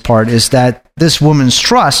in this part is that this woman's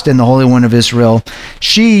trust in the Holy One of Israel,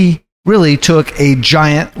 she really took a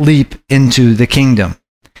giant leap into the kingdom.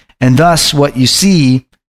 And thus what you see,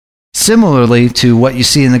 similarly to what you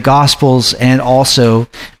see in the Gospels and also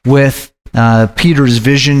with Peter's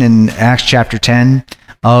vision in Acts chapter 10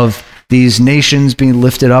 of these nations being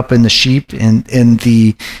lifted up in the sheep in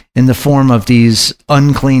the form of these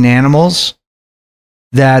unclean animals.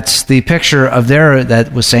 That's the picture of there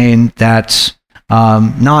that was saying that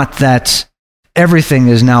not that everything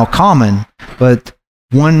is now common, but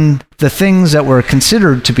the things that were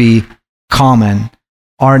considered to be common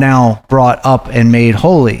are now brought up and made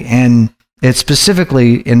holy. And it's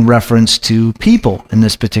specifically in reference to people in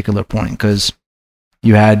this particular point, because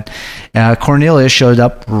you had Cornelius showed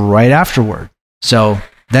up right afterward. So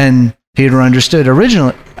then Peter understood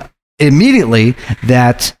immediately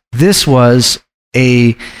that this was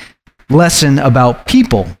a lesson about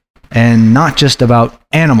people and not just about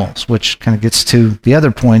animals, which kind of gets to the other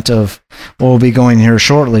point of what we'll be going here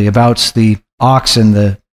shortly about the ox and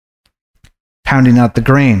the pounding out the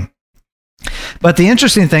grain. But the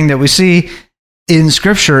interesting thing that we see in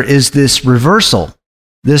Scripture is this reversal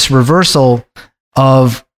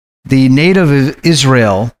of the native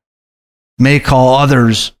Israel may call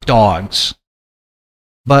others dogs.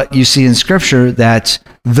 But you see in Scripture that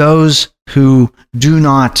those who do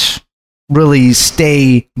not really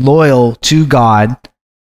stay loyal to God,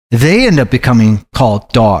 they end up becoming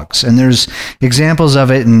called dogs. And there's examples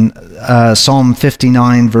of it in Psalm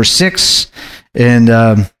 59, verse 6, and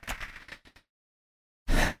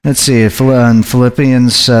let's see, in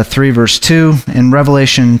Philippians 3, verse 2, and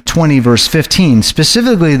Revelation 20, verse 15.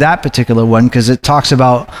 Specifically that particular one, because it talks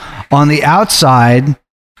about on the outside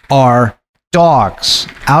are dogs.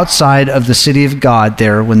 Outside of the city of God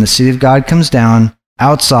there, when the city of God comes down,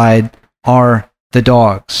 outside are the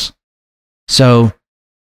dogs. So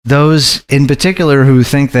those in particular who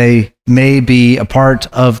think they may be a part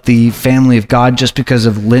of the family of God just because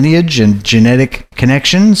of lineage and genetic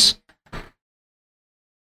connections,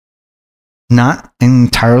 not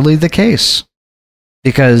entirely the case,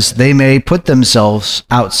 because they may put themselves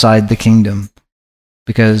outside the kingdom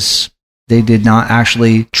because they did not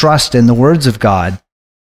actually trust in the words of God.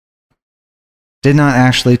 Did not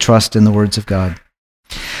actually trust in the words of God.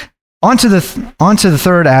 On to the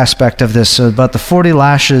third aspect of this, about the 40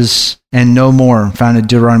 lashes and no more, found in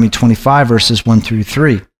Deuteronomy 25, verses 1 through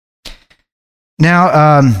 3.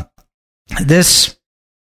 Now, this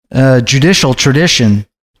judicial tradition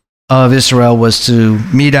of Israel was to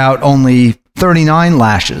mete out only 39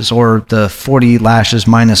 lashes, or the 40 lashes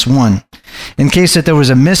minus one, in case that there was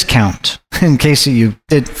a miscount, in case that you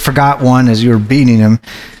forgot one as you were beating him,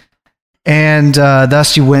 and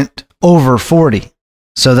thus you went over 40.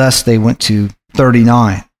 So thus they went to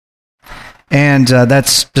 39. And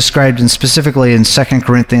that's described specifically in 2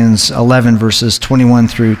 Corinthians 11, verses 21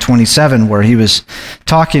 through 27, where he was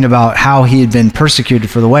talking about how he had been persecuted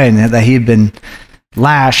for the way, and that he had been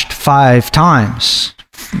lashed 5 times,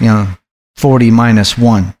 40 minus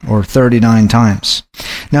 1, or 39 times.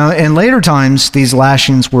 Now, in later times, these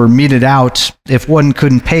lashings were meted out if one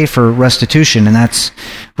couldn't pay for restitution, and that's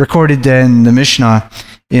recorded in the Mishnah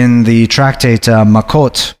in the tractate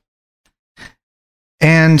Makot.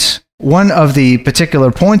 And one of the particular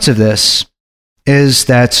points of this is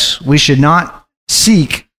that we should not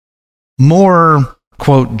seek more,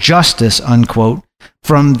 quote, justice, unquote,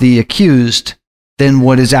 from the accused than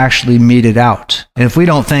what is actually meted out. And if we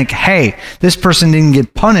don't think, hey, this person didn't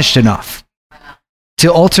get punished enough,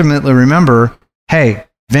 to ultimately remember, hey,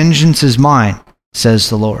 vengeance is mine, says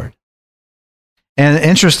the Lord. And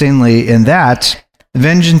interestingly, in that,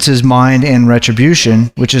 vengeance is mine and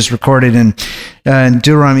retribution, which is recorded in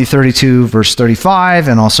Deuteronomy 32, verse 35,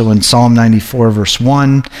 and also in Psalm 94, verse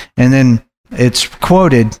 1. And then it's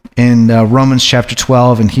quoted in Romans chapter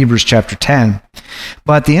 12 and Hebrews chapter 10.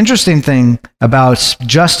 But the interesting thing about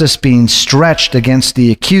justice being stretched against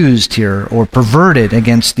the accused here, or perverted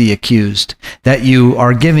against the accused, that you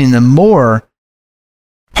are giving them more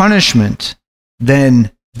punishment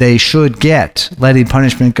than they should get, letting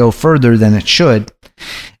punishment go further than it should,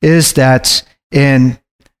 is that in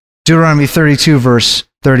Deuteronomy 32, verse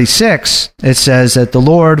 36, it says that the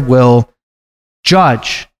Lord will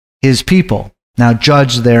judge his people. Now,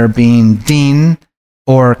 judge there being din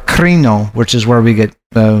or krino, which is where we get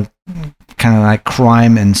kind of like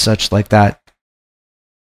crime and such like that.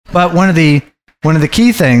 But one of the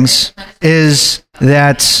key things is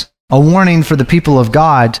that a warning for the people of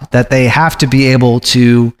God that they have to be able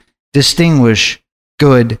to distinguish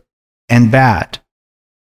good and bad.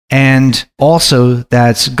 And also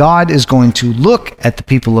that God is going to look at the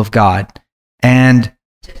people of God and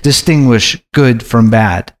distinguish good from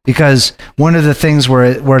bad. Because one of the things where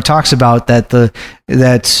it talks about that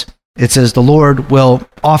it says the Lord will,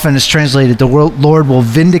 often is translated, the Lord will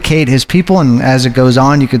vindicate his people, and as it goes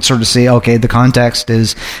on, you could sort of say, okay, the context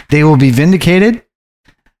is they will be vindicated,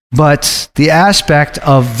 but the aspect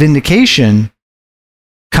of vindication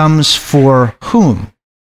comes for whom?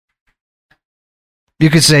 You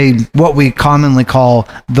could say what we commonly call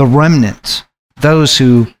the remnant, those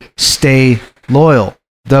who stay loyal,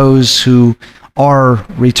 those who are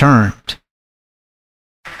returned.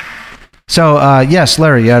 So, yes,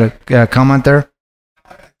 Larry, you had a comment there?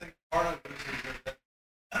 I think part of it is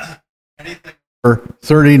that anything for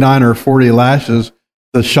 39 or 40 lashes,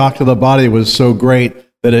 the shock to the body was so great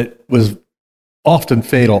that it was often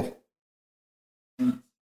fatal.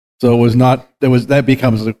 So that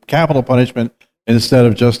becomes a capital punishment instead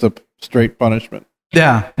of just a straight punishment.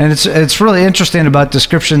 Yeah, and it's really interesting about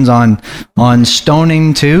descriptions on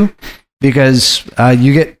stoning too, because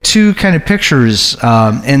you get two kind of pictures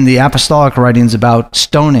in the apostolic writings about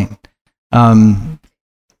stoning,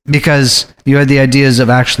 because you had the ideas of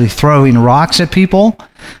actually throwing rocks at people,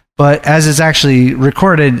 but as it's actually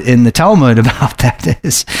recorded in the Talmud about that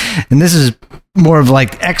is, and this is more of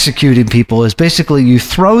like executing people, is basically you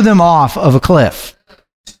throw them off of a cliff,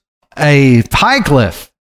 a high cliff.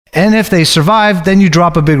 And if they survive, then you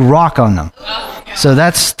drop a big rock on them. So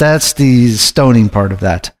that's the stoning part of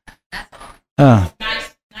that.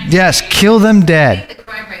 Yes, kill them dead.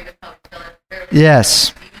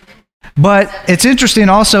 Yes. But it's interesting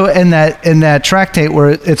also in that tractate where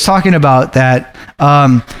it's talking about that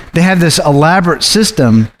they have this elaborate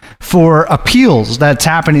system for appeals that's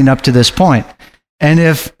happening up to this point. And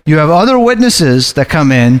if you have other witnesses that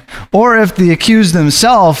come in, or if the accused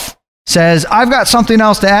themselves says, I've got something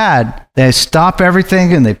else to add, they stop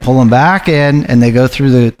everything and they pull them back in and they go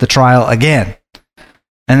through the trial again.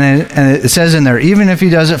 And it says in there, even if he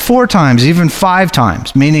does it 4 times, even 5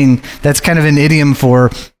 times, meaning that's kind of an idiom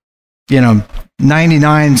for,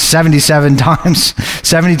 99, 77 times,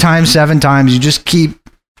 70 times, 7 times, you just keep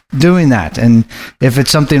doing that. And if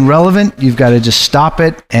it's something relevant, you've got to just stop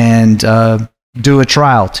it and do a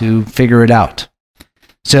trial to figure it out.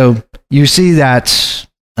 So you see that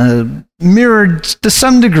mirrored to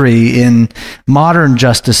some degree in modern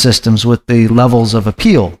justice systems with the levels of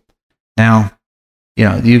appeal. Now,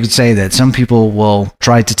 you could say that some people will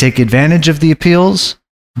try to take advantage of the appeals,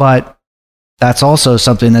 but that's also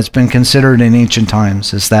something that's been considered in ancient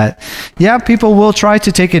times, is that, yeah, people will try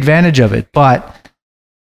to take advantage of it. But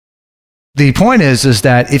the point is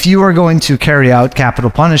that if you are going to carry out capital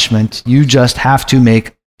punishment, you just have to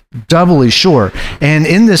make doubly sure. And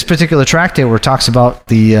in this particular tractate where it talks about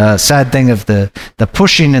the sad thing of the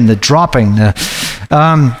pushing and the dropping,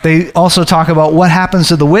 they also talk about what happens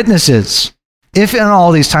to the witnesses. If in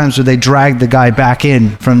all these times where they drag the guy back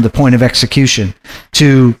in from the point of execution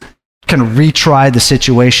to kind of retry the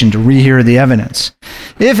situation, to rehear the evidence,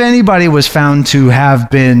 if anybody was found to have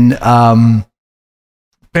been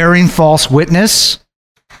bearing false witness,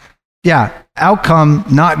 outcome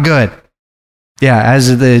not good.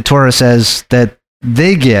 As the Torah says, that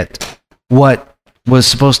they get what was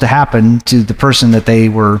supposed to happen to the person that they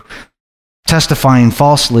were testifying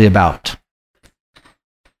falsely about.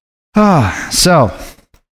 So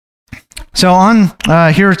on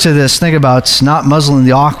here to this thing about not muzzling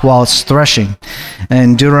the ox while it's threshing,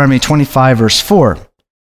 in Deuteronomy 25, verse 4.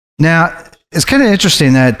 Now, it's kind of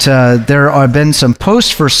interesting that there have been some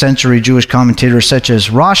post-first century Jewish commentators such as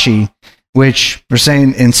Rashi, which are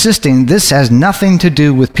insisting this has nothing to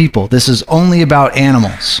do with people. This is only about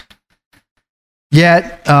animals.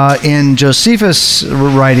 Yet, in Josephus'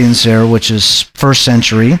 writings there, which is first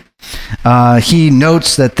century, he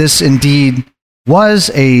notes that this indeed was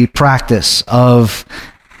a practice of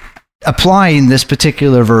applying this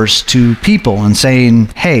particular verse to people and saying,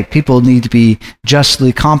 hey, people need to be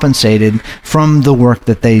justly compensated from the work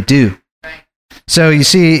that they do. So you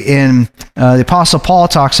see in the Apostle Paul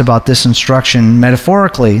talks about this instruction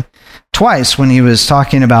metaphorically twice when he was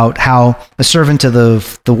talking about how a servant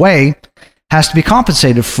of the way has to be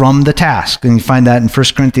compensated from the task. And you find that in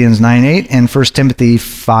 1 Corinthians 9:8 and 1 Timothy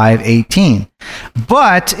 5:18.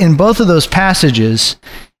 But in both of those passages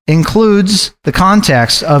includes the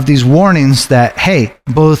context of these warnings that, hey,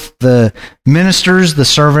 both the ministers, the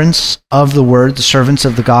servants of the word, the servants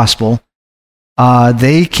of the gospel,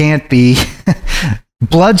 they can't be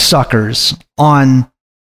bloodsuckers on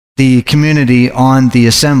the community, on the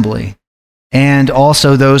assembly. And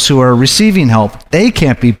also those who are receiving help, they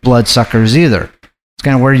can't be bloodsuckers either. It's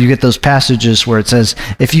kind of where you get those passages where it says,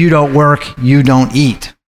 if you don't work, you don't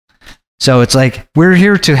eat. So it's like, we're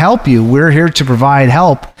here to help you. We're here to provide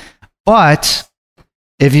help. But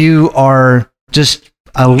if you are just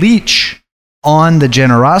a leech on the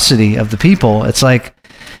generosity of the people, it's like,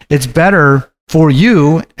 it's better for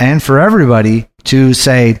you and for everybody to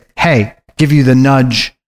say, hey, give you the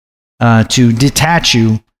nudge to detach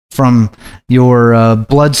you from your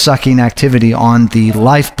blood-sucking activity on the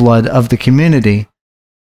lifeblood of the community,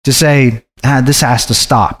 to say, this has to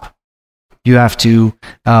stop. You have to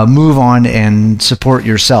move on and support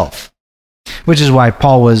yourself. Which is why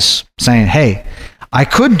Paul was saying, hey, I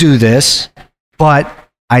could do this, but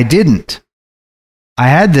I didn't. I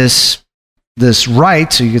had this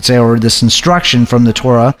right, so you could say, or this instruction from the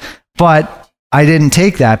Torah, but I didn't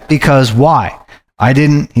take that because why?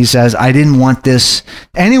 He says, I didn't want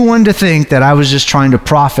anyone to think that I was just trying to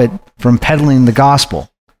profit from peddling the gospel.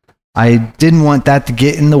 I didn't want that to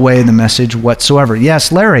get in the way of the message whatsoever.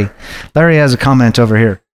 Yes, Larry. Larry has a comment over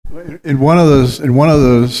here. In one of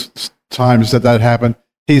those times that happened,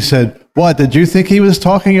 he said, what, did you think he was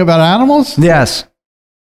talking about animals? Yes.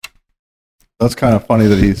 That's kind of funny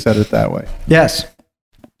that he said it that way. Yes.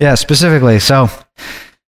 Yeah, specifically. So,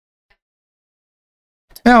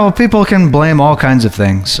 people can blame all kinds of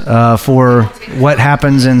things for what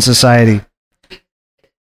happens in society.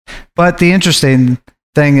 But the interesting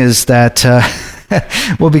thing is that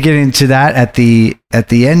we'll be getting to that at the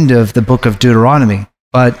end of the book of Deuteronomy.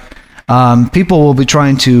 But people will be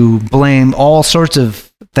trying to blame all sorts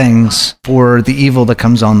of things for the evil that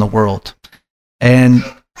comes on the world. And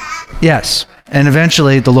yes, and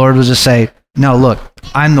eventually the Lord will just say, no, look,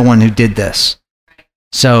 I'm the one who did this.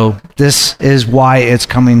 So this is why it's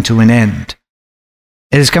coming to an end.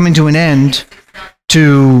 It is coming to an end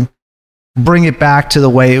to bring it back to the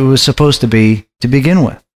way it was supposed to be to begin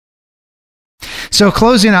with. So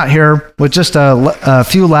closing out here with just a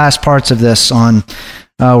few last parts of this on,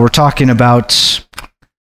 we're talking about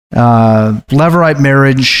Levirate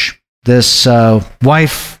marriage, this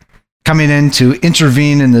wife coming in to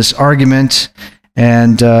intervene in this argument,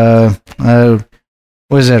 and her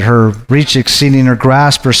reach exceeding her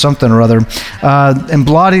grasp or something or other, and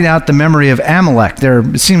blotting out the memory of Amalek.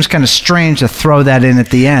 It seems kind of strange to throw that in at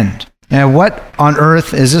the end. And what on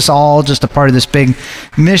earth is this all just a part of this big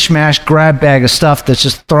mishmash grab bag of stuff that's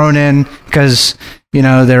just thrown in because,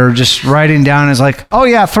 they're just writing down as like, oh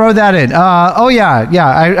yeah, throw that in.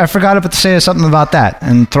 I forgot to say something about that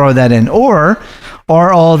and throw that in. Or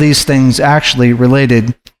are all these things actually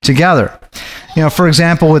related together. For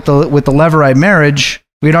example, with the Levirate marriage,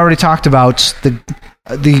 we'd already talked about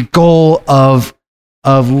the goal of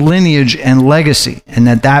lineage and legacy, and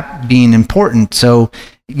that being important. So,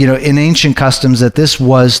 in ancient customs, that this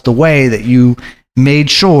was the way that you made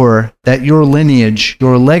sure that your lineage,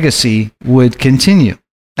 your legacy would continue.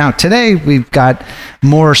 Now, today we've got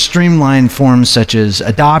more streamlined forms such as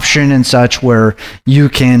adoption and such, where you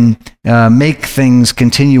can make things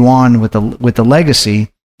continue on with the legacy,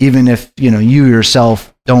 even if you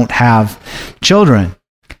yourself don't have children.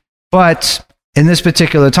 But in this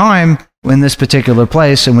particular time, in this particular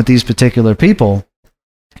place, and with these particular people,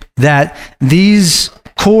 that these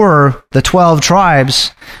core, the 12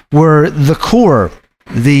 tribes, were the core,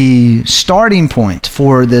 the starting point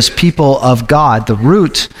for this people of God, the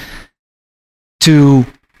root to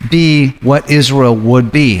be what Israel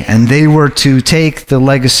would be. And they were to take the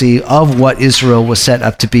legacy of what Israel was set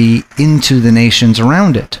up to be into the nations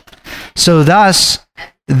around it. So thus,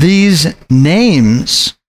 these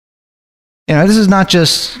names, this is not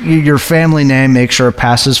just your family name, make sure it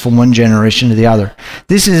passes from one generation to the other.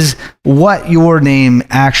 This is what your name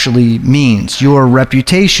actually means, your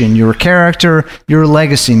reputation, your character, your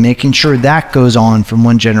legacy, making sure that goes on from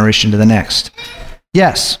one generation to the next.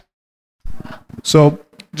 Yes? So,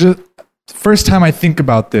 just first time I think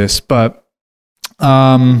about this, but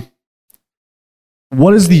what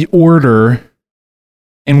is the order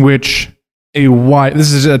in which a wife,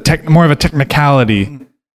 this is more of a technicality,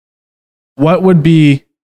 what would be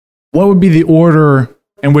the order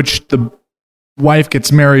in which the wife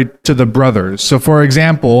gets married to the brothers? So, for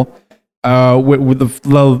example, with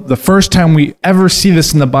the first time we ever see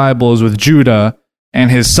this in the Bible is with Judah and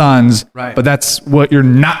his sons, right. But that's what you're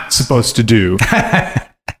not supposed to do.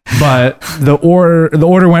 But the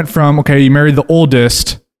order went from, okay, you married the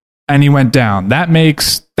oldest and you went down. That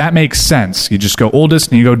makes sense. You just go oldest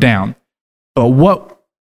and you go down. But what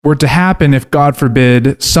were to happen if, God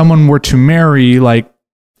forbid, someone were to marry, like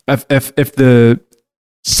if the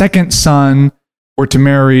second son were to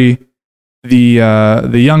marry the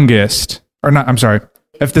youngest, or not, I'm sorry,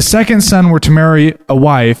 if the second son were to marry a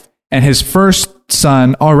wife and his first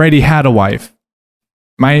son already had a wife.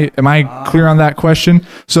 Am I clear on that question?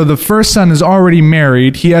 So the first son is already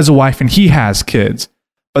married, he has a wife and he has kids.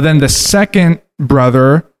 But then the second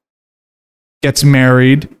brother gets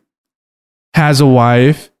married, has a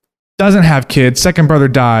wife, doesn't have kids, second brother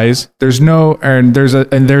dies, there's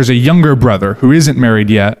a younger brother who isn't married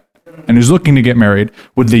yet and who's looking to get married.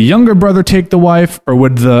 Would the younger brother take the wife, or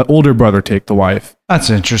would the older brother take the wife? That's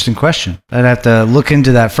an interesting question. I'd have to look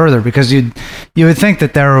into that further, because you would think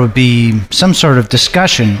that there would be some sort of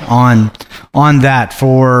discussion on that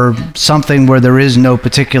for something where there is no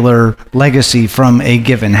particular legacy from a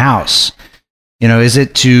given house. Is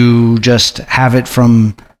it to just have it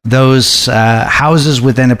from those houses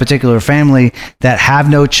within a particular family that have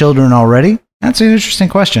no children already? That's an interesting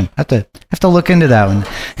question. I have to look into that one,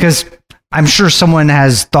 because I'm sure someone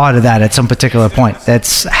has thought of that at some particular point. That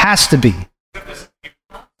has to be.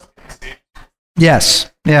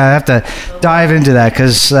 Yes. Yeah, I have to dive into that,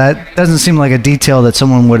 because that doesn't seem like a detail that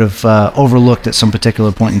someone would have overlooked at some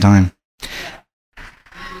particular point in time.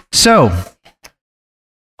 So,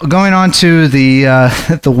 going on to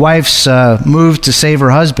the wife's move to save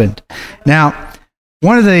her husband. Now,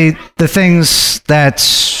 one of the things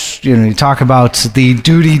that you talk about, the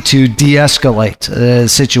duty to de-escalate a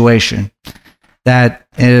situation, that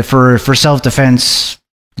for self-defense,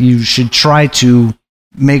 you should try to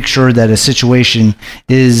make sure that a situation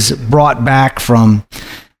is brought back from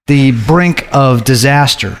the brink of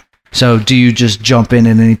disaster. So do you just jump in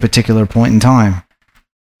at any particular point in time?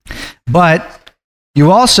 But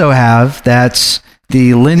you also have that's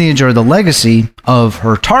the lineage or the legacy of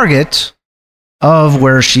her target, of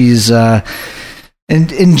where she's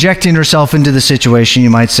injecting herself into the situation, you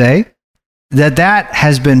might say, that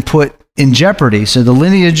has been put in jeopardy. So the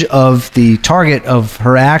lineage of the target of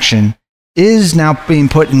her action is now being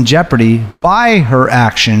put in jeopardy by her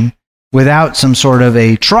action without some sort of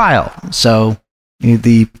a trial. So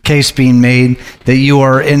the case being made that you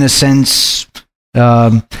are, in a sense,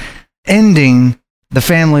 ending the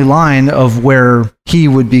family line of where he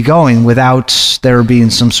would be going without there being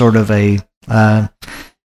some sort of a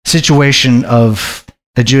situation of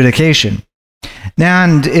adjudication.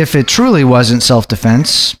 And if it truly wasn't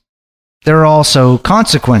self-defense, there are also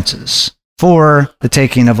consequences for the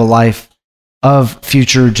taking of a life of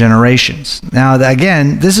future generations. Now,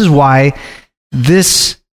 again, this is why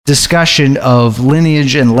this discussion of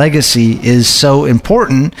lineage and legacy is so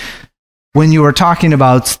important when you are talking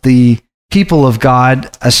about the people of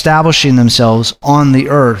God establishing themselves on the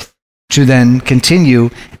earth to then continue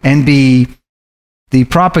and be the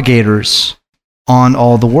propagators on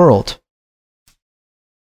all the world.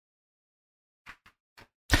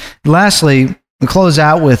 Lastly, we close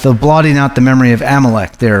out with the blotting out the memory of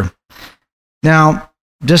Amalek there. Now,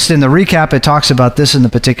 just in the recap, it talks about this in the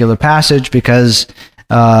particular passage because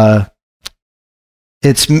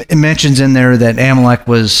it mentions in there that Amalek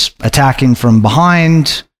was attacking from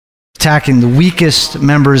behind, attacking the weakest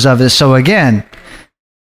members of it. So again,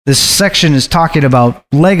 this section is talking about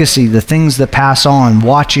legacy, the things that pass on,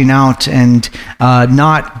 watching out, and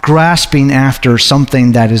not grasping after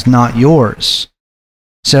something that is not yours.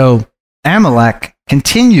 So Amalek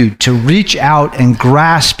continued to reach out and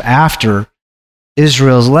grasp after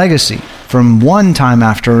Israel's legacy from one time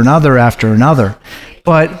after another.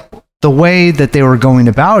 But the way that they were going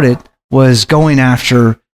about it was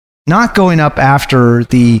not going up after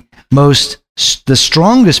the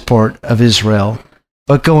strongest part of Israel,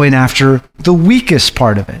 but going after the weakest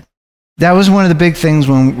part of it. That was one of the big things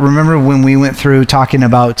remember when we went through talking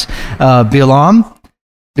about Balaam?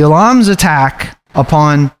 Balaam's attack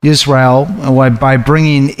upon Israel by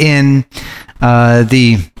bringing in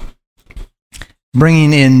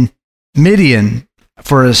Midian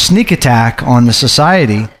for a sneak attack on the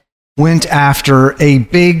society went after a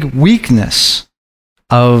big weakness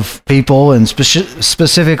of people and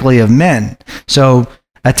specifically of men. So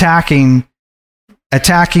attacking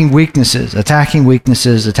weaknesses.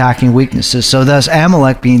 So thus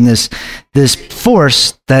Amalek being this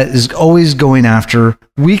force that is always going after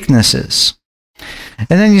weaknesses.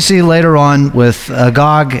 And then you see later on with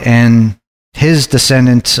Agag and his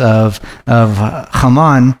descendant of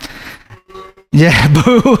Haman,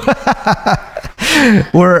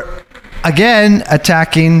 were again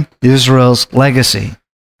attacking Israel's legacy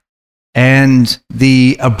and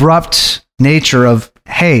the abrupt nature of,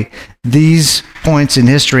 hey, these points in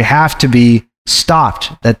history have to be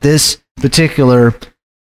stopped, that this particular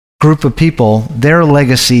group of people, their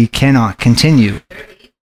legacy cannot continue.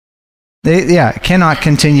 It cannot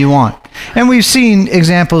continue on. And we've seen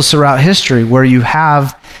examples throughout history where you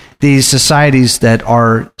have these societies that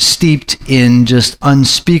are steeped in just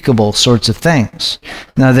unspeakable sorts of things.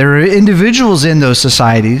 Now, there are individuals in those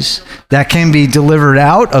societies that can be delivered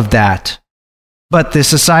out of that, but the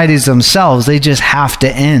societies themselves, they just have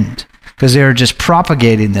to end because they're just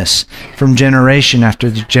propagating this from generation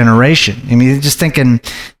after generation. I mean, just thinking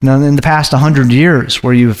in the past 100 years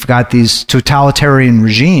where you've got these totalitarian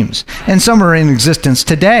regimes, and some are in existence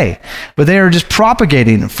today, but they are just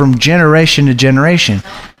propagating from generation to generation.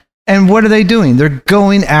 And what are they doing? They're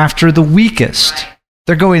going after the weakest.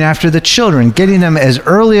 They're going after the children, getting them as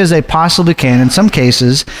early as they possibly can, in some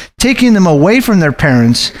cases, taking them away from their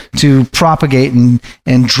parents to propagate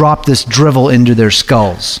and drop this drivel into their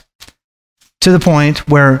skulls, to the point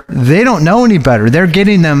where they don't know any better. They're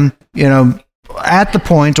getting them, at the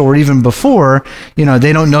point or even before,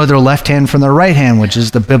 they don't know their left hand from their right hand, which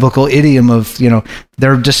is the biblical idiom of,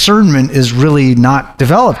 their discernment is really not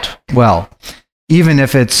developed well. Even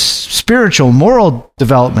if it's spiritual, moral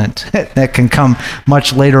development that can come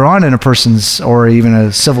much later on in a person's or even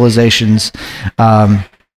a civilization's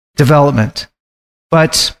development.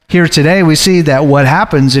 But here today, we see that what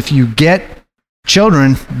happens if you get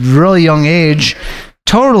children, really young age,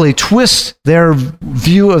 totally twist their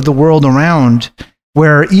view of the world around,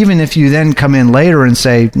 where even if you then come in later and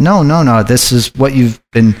say, no, this is what you've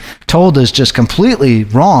been told is just completely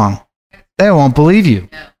wrong, they won't believe you.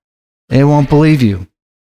 They won't believe you.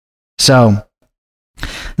 So,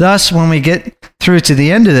 thus, when we get through to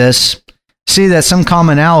the end of this, see that some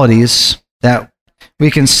commonalities that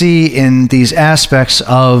we can see in these aspects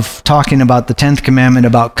of talking about the 10th Commandment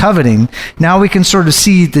about coveting, now we can sort of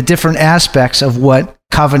see the different aspects of what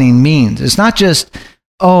coveting means. It's not just,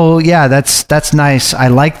 oh, yeah, that's nice, I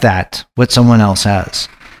like that, what someone else has.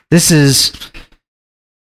 This is,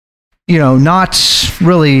 not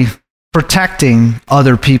really protecting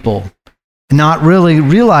other people, not really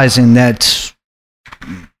realizing that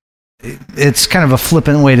it's kind of a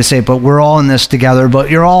flippant way to say it, but we're all in this together, but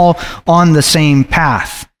you're all on the same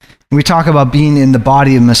path. We talk about being in the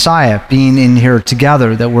body of Messiah, being in here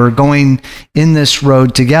together, that we're going in this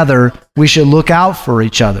road together. We should look out for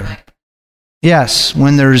each other. Yes,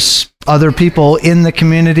 when there's other people in the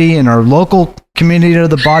community, in our local community of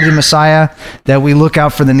the body of Messiah, that we look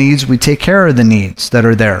out for the needs, we take care of the needs that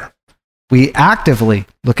are there. We actively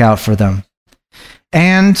look out for them.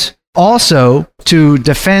 And also to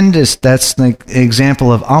defend, that's the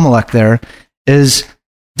example of Amalek there, is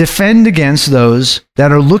defend against those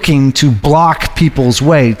that are looking to block people's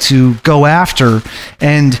way, to go after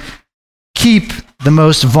and keep the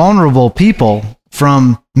most vulnerable people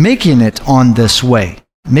from making it on this way,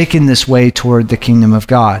 making this way toward the kingdom of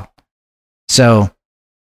God. So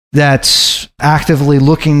that's actively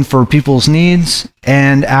looking for people's needs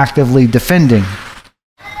and actively defending,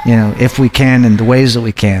 if we can, in the ways that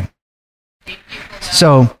we can.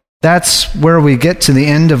 So that's where we get to the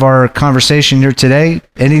end of our conversation here today.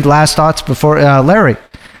 Any last thoughts before Larry?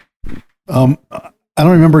 I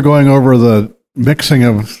don't remember going over the mixing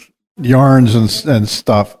of yarns and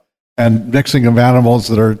stuff, and mixing of animals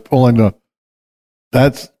that are pulling the.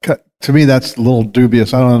 To me, that's a little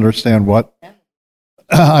dubious. I don't understand what.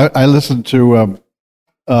 I listened to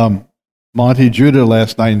Monty Judah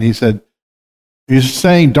last night, and he's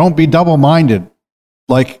saying, "Don't be double-minded,"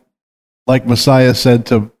 like Messiah said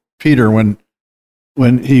to Peter when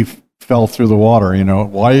he fell through the water.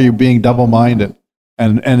 Why are you being double-minded?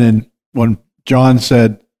 And then when John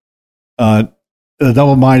said, "A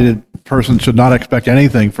double-minded person should not expect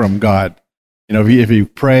anything from God." If you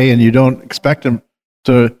pray and you don't expect Him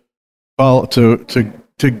to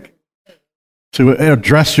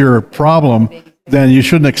address your problem, then you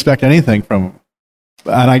shouldn't expect anything from Him.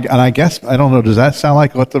 And I guess I don't know. Does that sound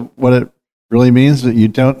like what it really means, that you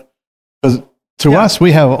don't? Because to us,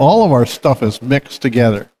 we have all of our stuff is mixed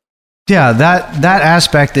together. Yeah, that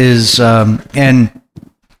aspect is, and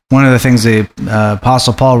one of the things the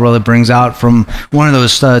Apostle Paul really brings out from one of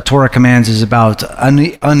those Torah commands is about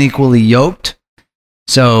unequally yoked.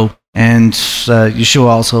 So, and Yeshua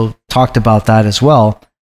also talked about that as well,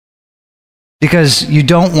 because you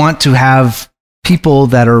don't want to have people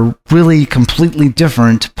that are really completely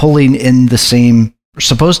different pulling in the same, or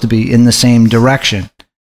supposed to be in the same direction.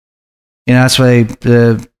 That's why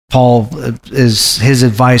Paul is his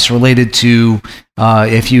advice related to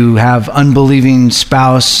if you have unbelieving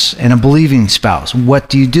spouse and a believing spouse, what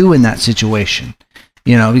do you do in that situation?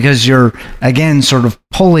 Because you're, again, sort of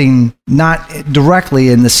pulling not directly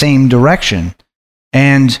in the same direction.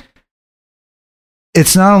 And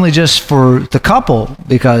it's not only just for the couple,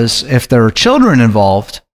 because if there are children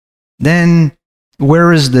involved, then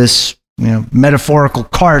where is this, metaphorical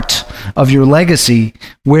cart of your legacy?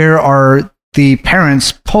 Where are the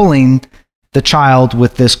parents pulling the child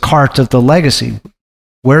with this cart of the legacy?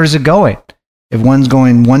 Where is it going? If one's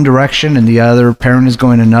going one direction and the other parent is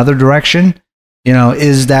going another direction,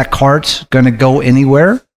 is that cart going to go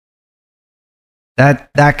anywhere?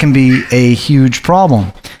 That can be a huge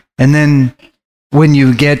problem. And then when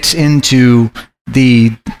you get into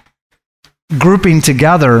the grouping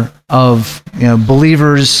together of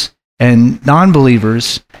believers and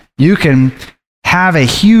non-believers, you can have a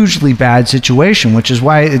hugely bad situation, which is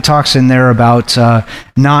why it talks in there about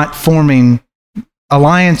not forming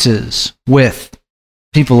alliances with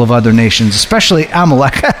people of other nations, especially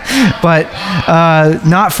Amalek, but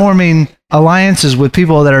not forming alliances with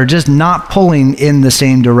people that are just not pulling in the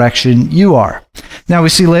same direction you are. Now, we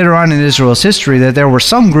see later on in Israel's history that there were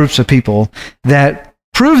some groups of people that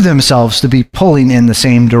proved themselves to be pulling in the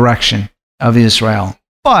same direction of Israel.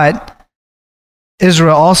 But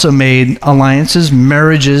Israel also made alliances,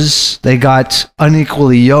 marriages. They got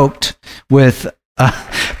unequally yoked with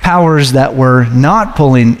powers that were not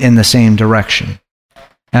pulling in the same direction.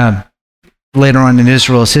 Later on in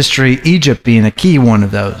Israel's history, Egypt being a key one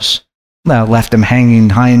of those, left them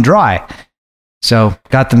hanging high and dry. So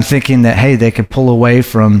got them thinking that, hey, they could pull away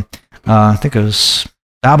from, I think it was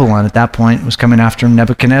Babylon at that point, was coming after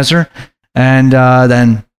Nebuchadnezzar. And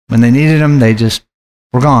then when they needed them, they just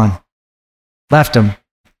were gone. Left them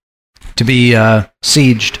to be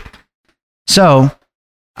sieged. So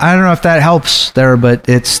I don't know if that helps there, but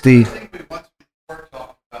it's the...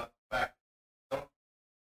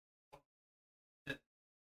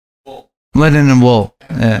 Linen and wool.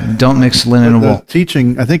 Don't mix linen and wool.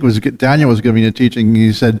 Teaching, I think it was Daniel was giving a teaching.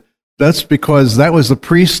 He said, that's because that was the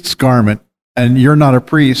priest's garment, and you're not a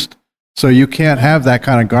priest, so you can't have that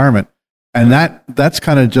kind of garment. And that's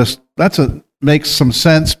kind of just, makes some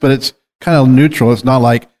sense, but it's kind of neutral. It's not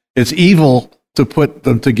like it's evil to put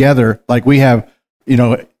them together. Like we have,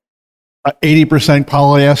 80%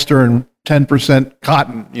 polyester and 10%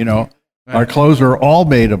 cotton, Right. Our clothes are all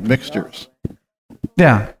made of mixtures.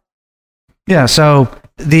 Yeah. Yeah, so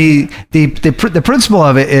the principle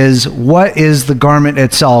of it is, what is the garment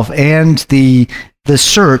itself, and the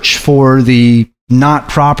search for the not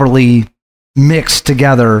properly mixed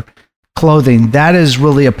together clothing. That is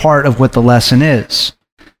really a part of what the lesson is.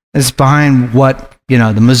 It's behind what the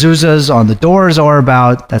mezuzahs on the doors are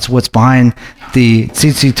about. That's what's behind the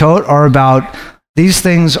tzitzitot are about. These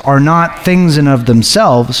things are not things in of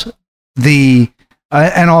themselves.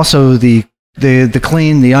 And also the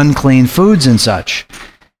clean, the unclean foods and such.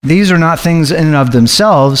 these are not things in and of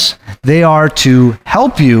themselves. They are to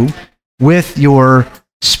help you with your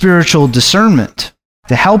spiritual discernment,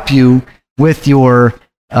 to help you with your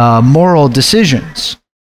moral decisions.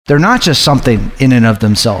 They're not just something in and of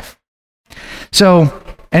themselves. So,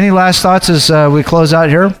 any last thoughts as we close out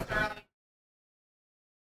here?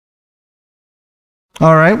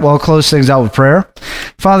 All right, well, I'll close things out with prayer.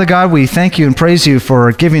 Father God, we thank you and praise you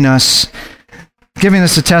for giving us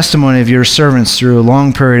the testimony of your servants through a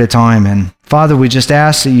long period of time. And Father, we just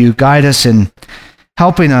ask that you guide us in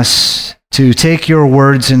helping us to take your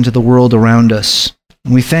words into the world around us.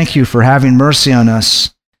 And we thank you for having mercy on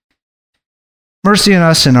us. Mercy on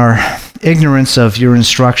us in our ignorance of your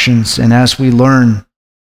instructions. And as we learn,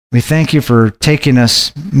 we thank you for taking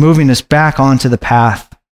us, moving us back onto the path.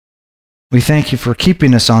 We thank you for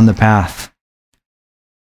keeping us on the path.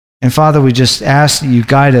 And Father, we just ask that you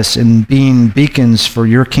guide us in being beacons for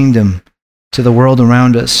your kingdom to the world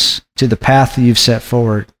around us, to the path that you've set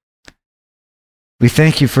forward. We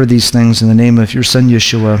thank you for these things in the name of your Son,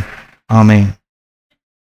 Yeshua. Amen.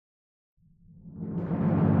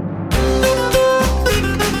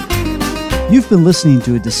 You've been listening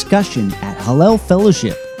to a discussion at Hallel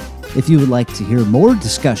Fellowship. If you would like to hear more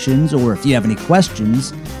discussions or if you have any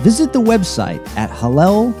questions, visit the website at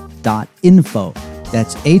hallel.info.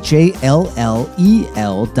 That's HALLEL.info.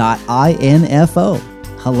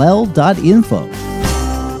 Hallel.info.